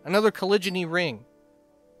value. Another Caligony ring.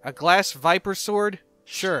 A glass viper sword?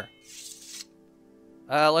 Sure.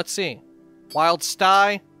 Let's see. Wild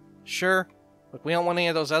sty? Sure. Look, we don't want any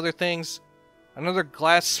of those other things. Another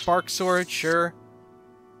glass spark sword? Sure.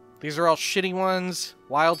 These are all shitty ones.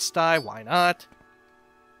 Wild sty? Why not?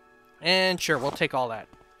 And sure, we'll take all that.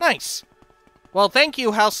 Nice! Well, thank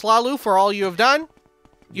you, House Hlalu, for all you have done.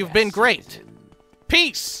 You've been great. Citizen.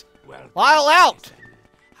 Peace! Lyle out!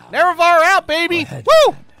 Nerevar out, baby! Go ahead,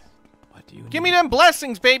 Woo! Commander. What do you Give need? me them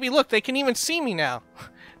blessings, baby. Look, they can even see me now.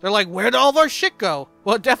 They're like, where'd all of our shit go?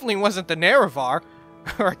 Well, it definitely wasn't the Nerevar.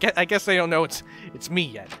 Or I guess they don't know it's me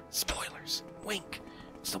yet. Spoilers. Wink.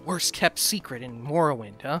 It's the worst kept secret in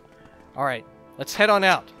Morrowind, huh? Alright, let's head on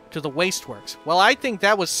out to the Wasteworks. Well, I think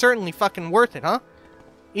that was certainly fucking worth it, huh?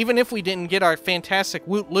 Even if we didn't get our fantastic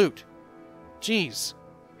woot loot. Jeez.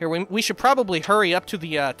 Here, we should probably hurry up to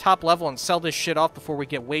the top level and sell this shit off before we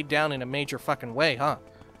get weighed down in a major fucking way, huh?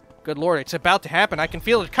 Good lord, it's about to happen. I can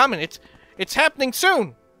feel it coming. It's happening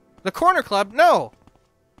soon. The Corner Club, no.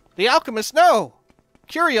 The Alchemist, no.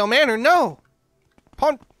 Curio Manor, no.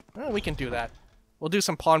 We can do that. We'll do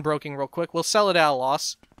some pawnbroking real quick. We'll sell it at a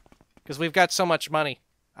loss. Because we've got so much money.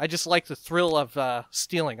 I just like the thrill of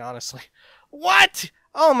stealing, honestly. What?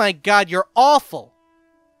 Oh my god, you're awful.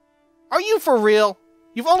 Are you for real?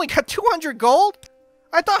 You've only got 200 gold?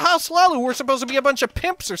 I thought House Lalu were supposed to be a bunch of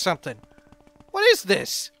pimps or something. What is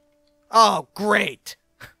this? Oh, great.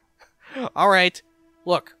 Alright.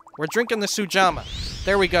 Look, we're drinking the Sujama.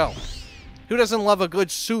 There we go. Who doesn't love a good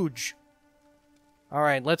Suj?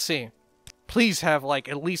 Alright, let's see. Please have, like,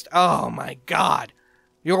 at least... Oh my god.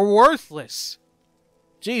 You're worthless.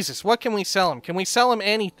 Jesus, what can we sell him? Can we sell him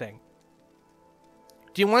anything?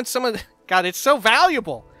 Do you want some of the... God, it's so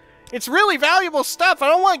valuable. It's really valuable stuff. I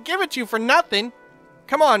don't want to give it to you for nothing.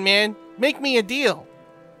 Come on, man. Make me a deal.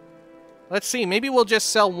 Let's see. Maybe we'll just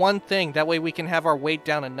sell one thing. That way we can have our weight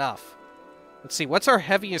down enough. Let's see. What's our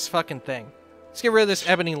heaviest fucking thing? Let's get rid of this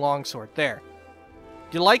ebony longsword. There.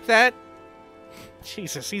 Do you like that?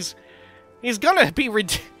 Jesus, he's gonna be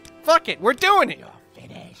Fuck it. We're doing it.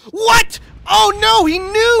 What? Oh, no. He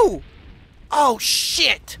knew. Oh,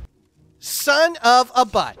 shit. Son of a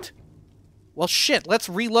butt. Well, shit, let's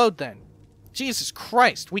reload then. Jesus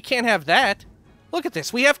Christ, we can't have that. Look at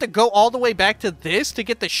this, we have to go all the way back to this to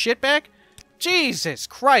get the shit back? Jesus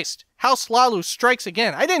Christ, House Lalu strikes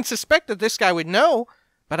again. I didn't suspect that this guy would know,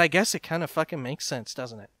 but I guess it kind of fucking makes sense,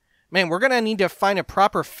 doesn't it? Man, we're gonna need to find a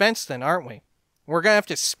proper fence then, aren't we? We're gonna have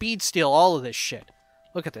to speed steal all of this shit.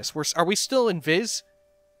 Look at this, are we still in Viz?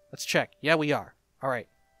 Let's check. Yeah, we are. Alright.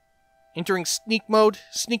 Entering sneak mode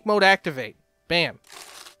activate. Bam.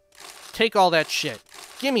 Take all that shit.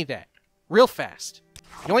 Gimme that. Real fast.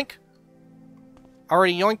 Yoink.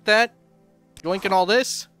 Already yoinked that. Yoinking all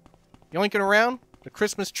this. Yoinking around. The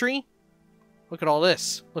Christmas tree. Look at all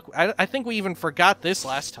this. Look, I think we even forgot this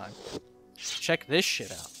last time. Check this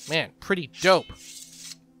shit out. Man, pretty dope.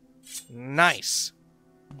 Nice.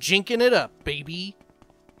 Jinking it up, baby.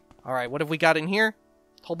 Alright, what have we got in here?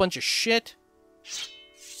 Whole bunch of shit.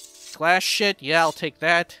 Glass shit. Yeah, I'll take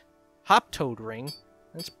that. Hop toad ring.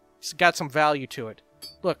 It's got some value to it.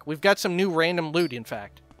 Look, we've got some new random loot, in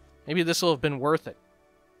fact. Maybe this will have been worth it.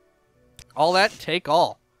 All that, take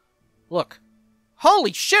all. Look.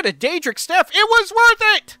 Holy shit, a Daedric staff! It was worth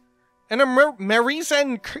it! And a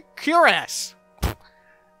Marizen cuirass.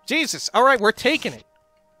 Jesus, alright, we're taking it.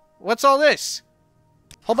 What's all this?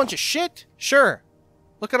 Whole bunch of shit? Sure.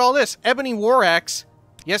 Look at all this. Ebony war axe.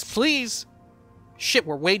 Yes, please. Shit,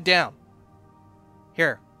 we're weighed down.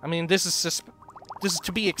 Here, I mean, this is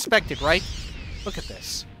to be expected, right? Look at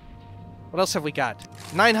this. What else have we got?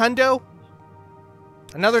 9 hundo?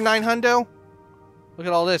 Another 9 hundo? Look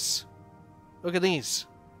at all this. Look at these.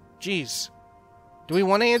 Jeez. Do we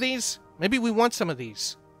want any of these? Maybe we want some of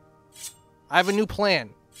these. I have a new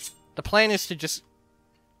plan. The plan is to just,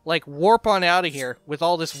 like, warp on out of here with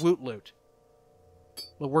all this woot loot.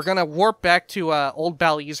 But we're gonna warp back to Old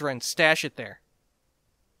Balisra and stash it there.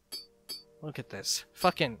 Look at this.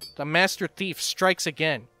 Fucking, the Master Thief strikes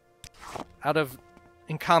again. Out of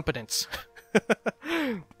incompetence.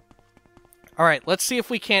 Alright, let's see if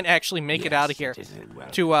we can't actually make it out of here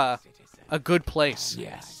to a good place.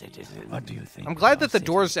 Yes, what do you think? I'm glad that the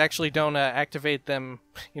doors actually don't activate them,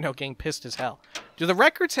 you know, getting pissed as hell. Do the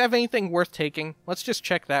records have anything worth taking? Let's just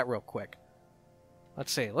check that real quick.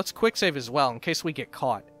 Let's see. Let's quick save as well in case we get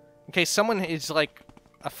caught. In case someone is like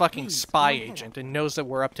a fucking spy agent and knows that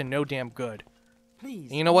we're up to no damn good.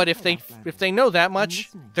 And you know what? If they know that much,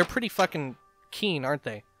 they're pretty fucking keen, aren't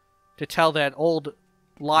they? To tell that old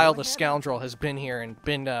Lyle the scoundrel has been here and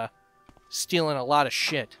been stealing a lot of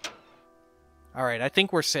shit. Alright, I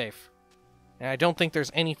think we're safe. And I don't think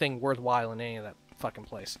there's anything worthwhile in any of that fucking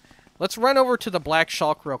place. Let's run over to the Black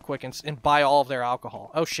Shulk real quick and buy all of their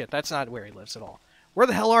alcohol. Oh shit, that's not where he lives at all. Where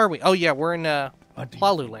the hell are we? Oh yeah, we're in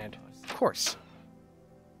Plalu Land. Of course.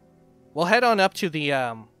 We'll head on up to the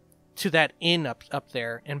to that inn up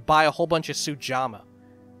there and buy a whole bunch of Sujama.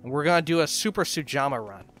 And we're gonna do a super Sujama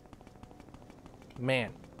run.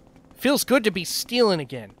 Man. Feels good to be stealing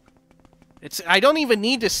again. I don't even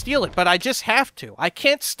need to steal it, but I just have to. I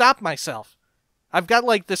can't stop myself. I've got,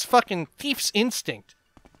 like, this fucking thief's instinct.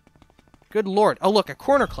 Good lord. Oh, look, a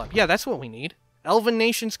corner club. Yeah, that's what we need. Elven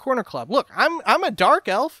Nation's Corner Club. Look, I'm a dark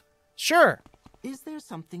elf. Sure. Is there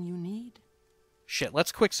something you need? Shit,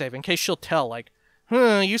 let's quick save in case she'll tell, like,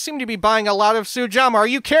 you seem to be buying a lot of Sujama. Are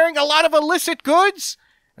you carrying a lot of illicit goods?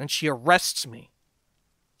 And she arrests me.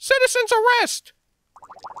 Citizen's arrest!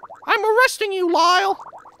 I'm arresting you, Lyle!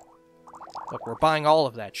 Look, we're buying all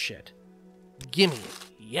of that shit. Gimme it.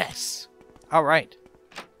 Yes. Alright.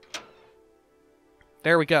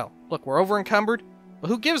 There we go. Look, we're over encumbered. But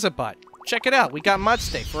who gives a butt? Check it out. We got mud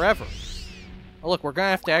steak forever. Oh, look, we're gonna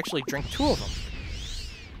have to actually drink 2 of them.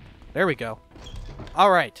 There we go.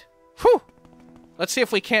 Alright. Whew! Let's see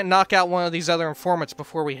if we can't knock out one of these other informants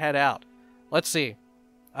before we head out. Let's see.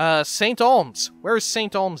 St. Olms. Where is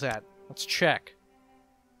St. Olms at? Let's check.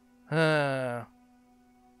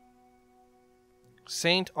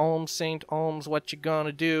 St. Olms, what you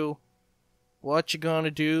gonna do? What you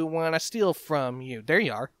gonna do when I steal from you? There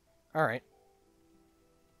you are. Alright.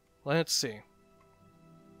 Let's see.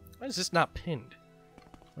 Why is this not pinned?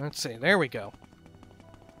 Let's see. There we go.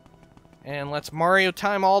 And let's Mario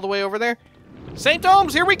time all the way over there. St.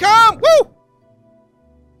 Olms, here we come! Woo!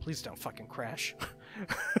 Please don't fucking crash.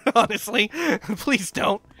 Honestly. Please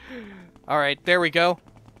don't. Alright, there we go.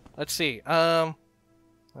 Let's see. Let's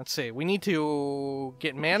see. We need to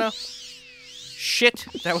get mana. Shit.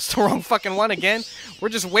 That was the wrong fucking one again. We're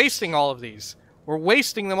just wasting all of these. We're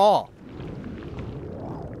wasting them all.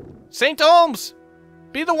 St. Olms!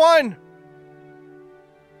 Be the one!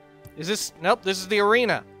 Is this... Nope, this is the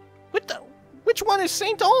arena. What the... Which one is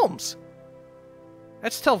St. Olms?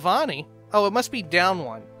 That's Telvanni. Oh, it must be down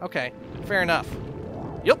one. Okay, fair enough.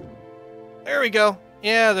 Yep. There we go.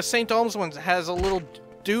 Yeah, the St. Olms one has a little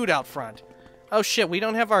dude out front. Oh shit, we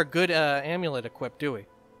don't have our good amulet equipped, do we?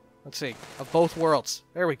 Let's see. Of both worlds.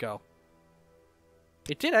 There we go.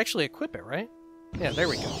 It did actually equip it, right? Yeah, there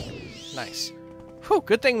we go. Nice. Whew,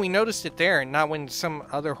 good thing we noticed it there and not when some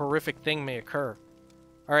other horrific thing may occur.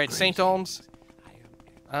 Alright, St. Olms.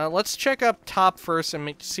 Let's check up top first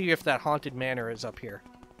and see if that Haunted Manor is up here.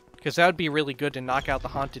 Because that would be really good to knock out the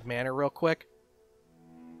Haunted Manor real quick.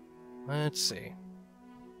 Let's see.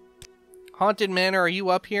 Haunted Manor, are you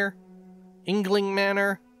up here? Ingling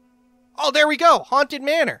Manor. Oh, there we go! Haunted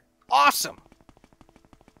Manor! Awesome!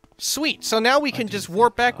 Sweet, so now we can just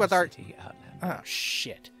warp back with our... Oh,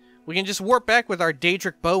 shit. We can just warp back with our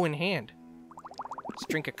Daedric bow in hand. Let's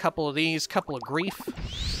drink a couple of these, couple of grief.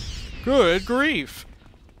 Good grief!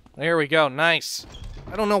 There we go, nice.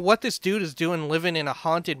 I don't know what this dude is doing living in a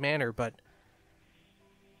haunted manor, but...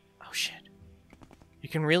 Oh, shit. You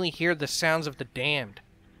can really hear the sounds of the damned.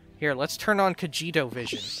 Here, let's turn on Cogito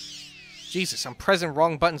Vision. Jesus, I'm pressing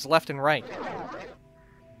wrong buttons left and right.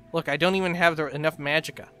 Look, I don't even have enough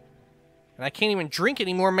magicka. And I can't even drink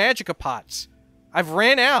any more magicka pots. I've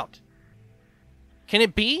ran out. Can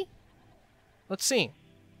it be? Let's see.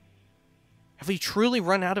 Have we truly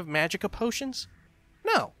run out of magicka potions?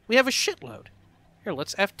 No, we have a shitload. Here,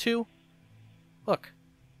 let's F2. Look,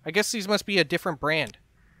 I guess these must be a different brand.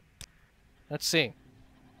 Let's see.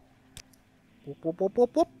 Whoop, whoop, whoop,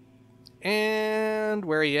 whoop, whoop. And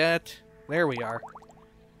where are you at? There we are.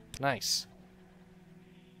 Nice.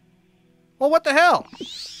 Well, what the hell?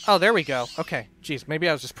 Oh, there we go. Okay. Jeez, maybe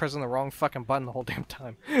I was just pressing the wrong fucking button the whole damn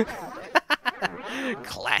time.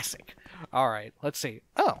 Classic. Alright, let's see.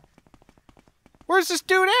 Oh. Where's this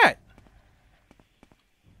dude at?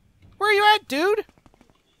 Where are you at, dude?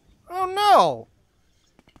 Oh, no.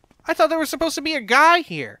 I thought there was supposed to be a guy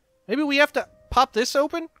here. Maybe we have to pop this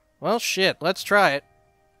open? Well, shit. Let's try it.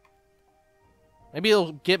 Maybe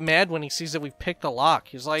he'll get mad when he sees that we've picked a lock.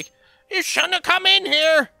 He's like, you shouldn't have come in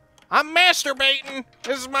here. I'm masturbating.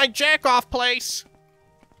 This is my jack-off place.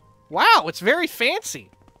 Wow, it's very fancy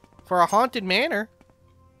for a haunted manor.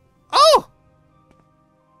 Oh!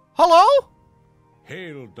 Hello?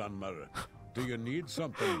 Hail, Dunmer. Do you need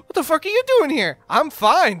something? What the fuck are you doing here? I'm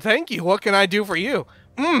fine, thank you. What can I do for you?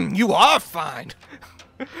 You are fine.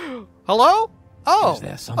 Hello? Oh.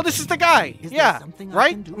 Oh, this is the guy. Yeah,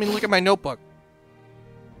 right? I mean, look at my notebook.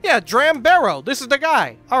 Yeah, Drambero. This is the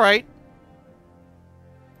guy. All right.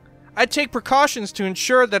 I take precautions to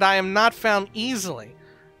ensure that I am not found easily.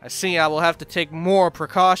 I see I will have to take more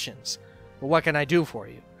precautions. But what can I do for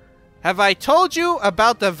you? Have I told you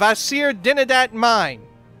about the Vasir Dinadat mine?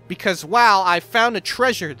 Because, wow, I found a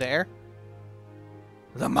treasure there.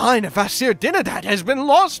 The mine of Vasir Dinadat has been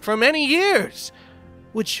lost for many years.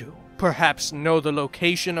 Would you perhaps know the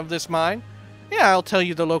location of this mine? Yeah, I'll tell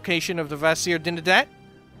you the location of the Vasir Dinadat.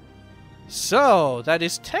 So, that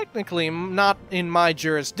is technically not in my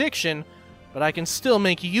jurisdiction, but I can still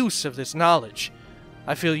make use of this knowledge.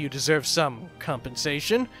 I feel you deserve some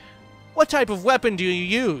compensation. What type of weapon do you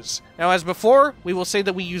use? Now, as before, we will say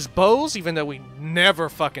that we use bows, even though we never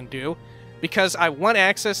fucking do, because I want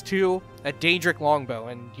access to a Daedric longbow,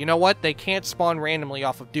 and you know what? They can't spawn randomly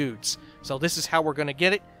off of dudes. So this is how we're gonna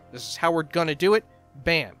get it. This is how we're gonna do it.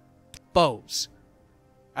 Bam. Bows.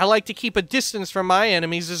 I like to keep a distance from my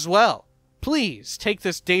enemies as well. Please, take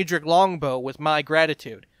this Daedric longbow with my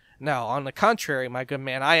gratitude. Now, on the contrary, my good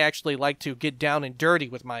man, I actually like to get down and dirty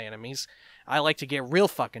with my enemies. I like to get real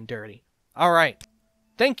fucking dirty. Alright.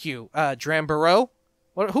 Thank you, Drambaro.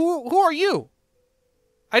 Who are you?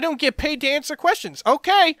 I don't get paid to answer questions.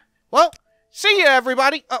 Okay. Well, see ya,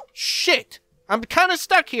 everybody. Oh, shit. I'm kind of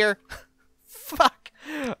stuck here. Fuck.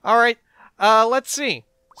 Alright. Let's see.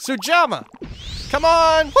 Sujamma. Come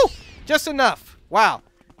on. Woo! Just enough. Wow.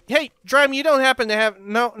 Hey, Dram, you don't happen to have...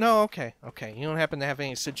 No, okay. Okay, you don't happen to have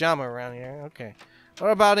any Sujamma around here. Okay.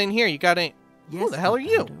 What about in here? You got any... Yes, Who the hell are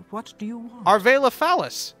you? Commander. What do you want? Arvela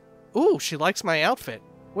Phallus. Ooh, she likes my outfit.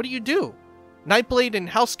 What do you do? Nightblade and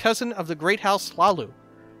house cousin of the great house Lalu.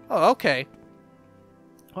 Oh, okay.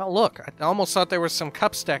 Well, look, I almost thought there was some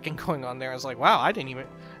cup stacking going on there. I was like, wow, I didn't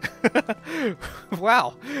even...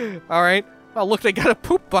 Wow. Alright. Well, look, they got a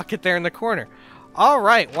poop bucket there in the corner.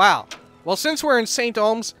 Alright, wow. Well, since we're in St.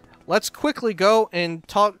 Olms, let's quickly go and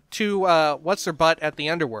talk to, what's-her-butt at the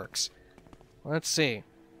Underworks. Let's see.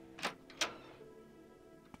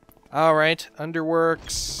 Alright,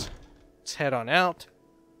 Underworks. Let's head on out.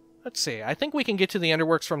 Let's see, I think we can get to the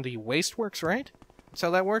Underworks from the Wasteworks, right? That's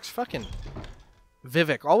how that works? Fucking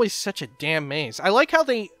Vivec, always such a damn maze. I like how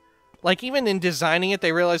they, like, even in designing it,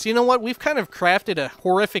 they realize, you know what, we've kind of crafted a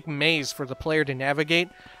horrific maze for the player to navigate.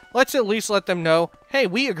 Let's at least let them know, hey,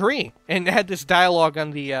 we agree. And add this dialogue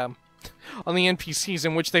on the NPCs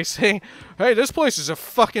in which they say, hey, this place is a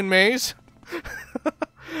fucking maze.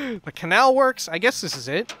 The canal works. I guess this is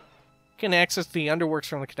it. You can access the Underworks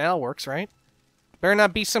from the canal works, right? Better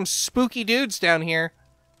not be some spooky dudes down here,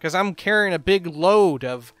 because I'm carrying a big load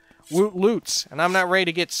of loots, and I'm not ready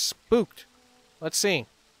to get spooked. Let's see.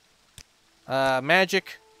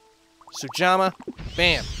 Magic. Sujamma.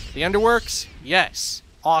 Bam. The Underworks? Yes.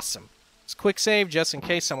 Awesome. Let's quick save just in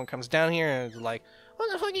case someone comes down here and is like,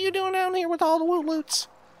 what the fuck are you doing down here with all the loots?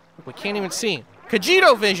 We can't even see.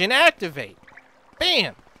 Cogito Vision, activate.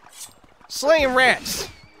 Bam. Slaying rats.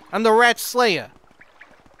 I'm the rat slayer.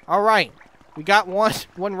 Alright. We got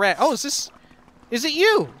one rat. Oh, is it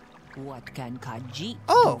you? What can Khajiit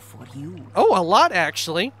Oh. do for you? Oh, a lot,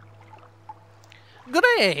 actually.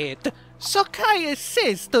 Great. So Caius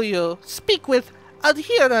says to you, speak with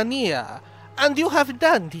Adhirania, and you have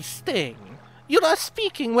done this thing. You are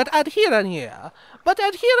speaking with Adhirania, but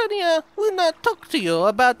Adhirania will not talk to you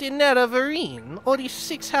about the Neravarine or the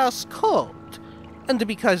Six-House Cult. And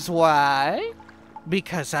because why?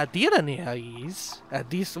 Because Adhirania is, at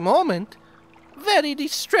this moment, very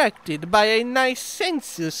distracted by a nice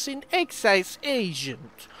census and excise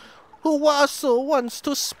agent, who also wants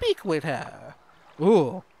to speak with her.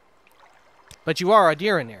 Ooh. But you are a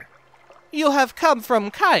Diranir. You have come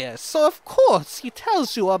from Caius, so of course he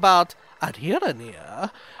tells you about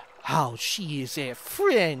Adhirania, how she is a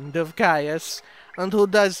friend of Caius, and who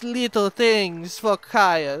does little things for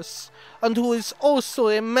Caius, and who is also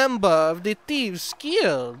a member of the Thieves'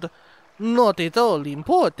 Guild. Not at all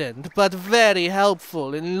important, but very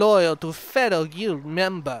helpful and loyal to fellow guild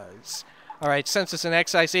members. Alright, census and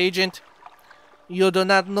excise agent. You do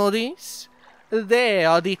not know this? They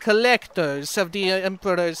are the collectors of the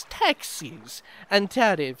Emperor's taxes and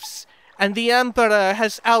tariffs, and the Emperor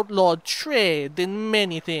has outlawed trade in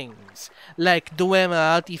many things, like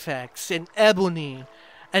Dwemer artifacts and ebony,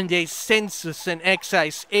 and a census and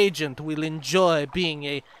excise agent will enjoy being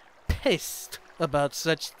a pest about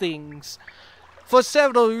such things. For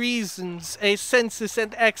several reasons, a census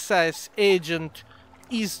and excise agent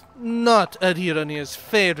is not Adhiranir's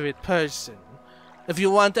favorite person. If you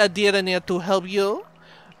want Adhiranir to help you,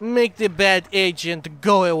 make the bad agent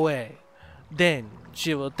go away. Then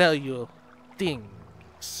she will tell you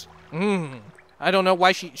things. I don't know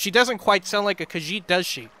why she doesn't quite sound like a Khajiit, does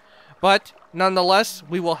she? But, nonetheless,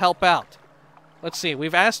 we will help out. Let's see,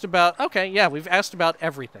 we've asked about... Okay, yeah, we've asked about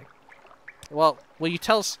everything. Well, will you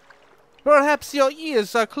tell us... Perhaps your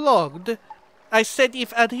ears are clogged. I said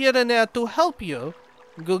if Adhiranir to help you,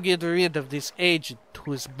 go get rid of this agent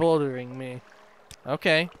who is bothering me.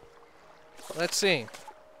 Okay. Let's see.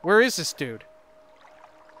 Where is this dude?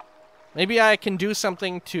 Maybe I can do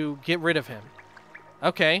something to get rid of him.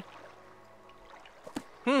 Okay.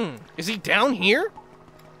 Is he down here?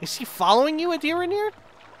 Is he following you, Adiranir?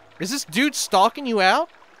 Is this dude stalking you out?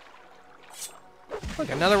 Look,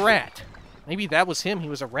 another rat. Maybe that was him. He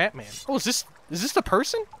was a rat man. Oh, is this the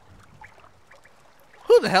person?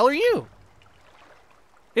 Who the hell are you?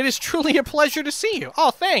 It is truly a pleasure to see you.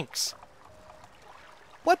 Oh, thanks.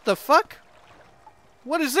 What the fuck?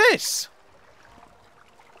 What is this?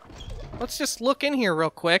 Let's just look in here real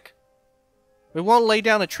quick. We won't lay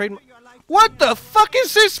down a trade. What the fuck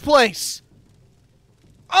is this place?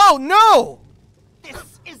 Oh no!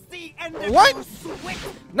 This is the end of What? you,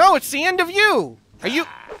 Swift. No, it's the end of you. Are you?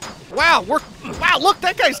 Wow, wow. Look,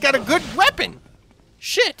 that guy's got a good weapon.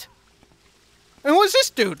 Shit. And who is this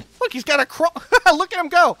dude? Look, he's got a Look at him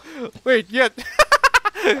go. Wait, yeah.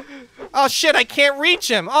 Oh shit, I can't reach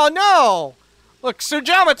him. Oh no. Look,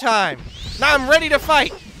 Sujama time. Now I'm ready to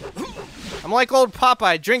fight. I'm like old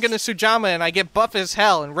Popeye, drinking a Sujama and I get buff as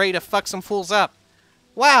hell and ready to fuck some fools up.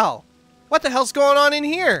 Wow. What the hell's going on in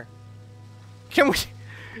here? Can we...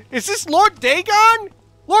 Is this Lord Dagon?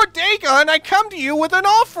 Lord Dagon, I come to you with an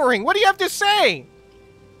offering. What do you have to say?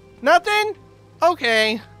 Nothing?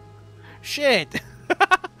 Okay. Shit.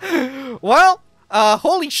 Well,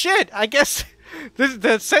 holy shit. I guess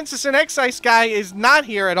the Census and Excise guy is not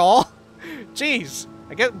here at all. Jeez.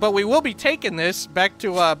 I guess, but we will be taking this back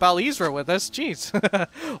to Balisra with us. Jeez.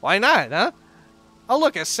 Why not, huh? Oh,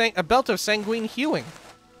 look, a belt of sanguine hewing.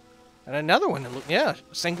 And another one, yeah,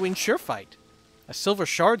 sanguine surefight. A silver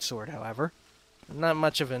shard sword, however. Not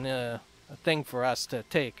much of a thing for us to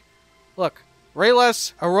take. Look,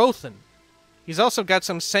 Raylas Arothan. He's also got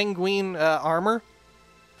some sanguine armor.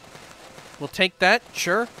 We'll take that,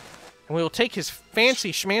 sure. And we will take his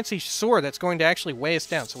fancy schmancy sword that's going to actually weigh us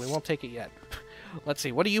down, so we won't take it yet. Let's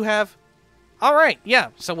see, what do you have? Alright, yeah,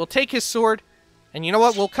 so we'll take his sword, and you know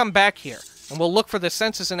what? We'll come back here, and we'll look for the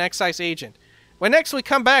Census and Excise agent. When next we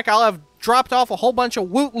come back, I'll have dropped off a whole bunch of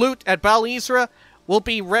woot loot at Balisra. We'll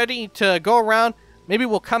be ready to go around. Maybe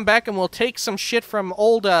we'll come back and we'll take some shit from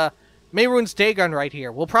old Mehrunes Dagon right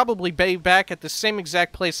here. We'll probably be back at the same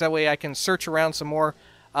exact place. That way I can search around some more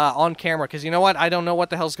on camera. Because you know what? I don't know what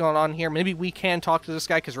the hell's going on here. Maybe we can talk to this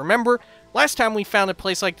guy. Because remember, last time we found a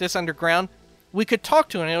place like this underground, we could talk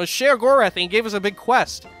to him. And it was Sher Gorath, and he gave us a big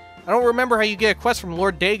quest. I don't remember how you get a quest from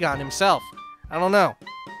Lord Dagon himself. I don't know.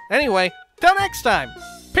 Anyway, till next time.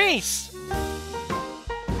 Peace!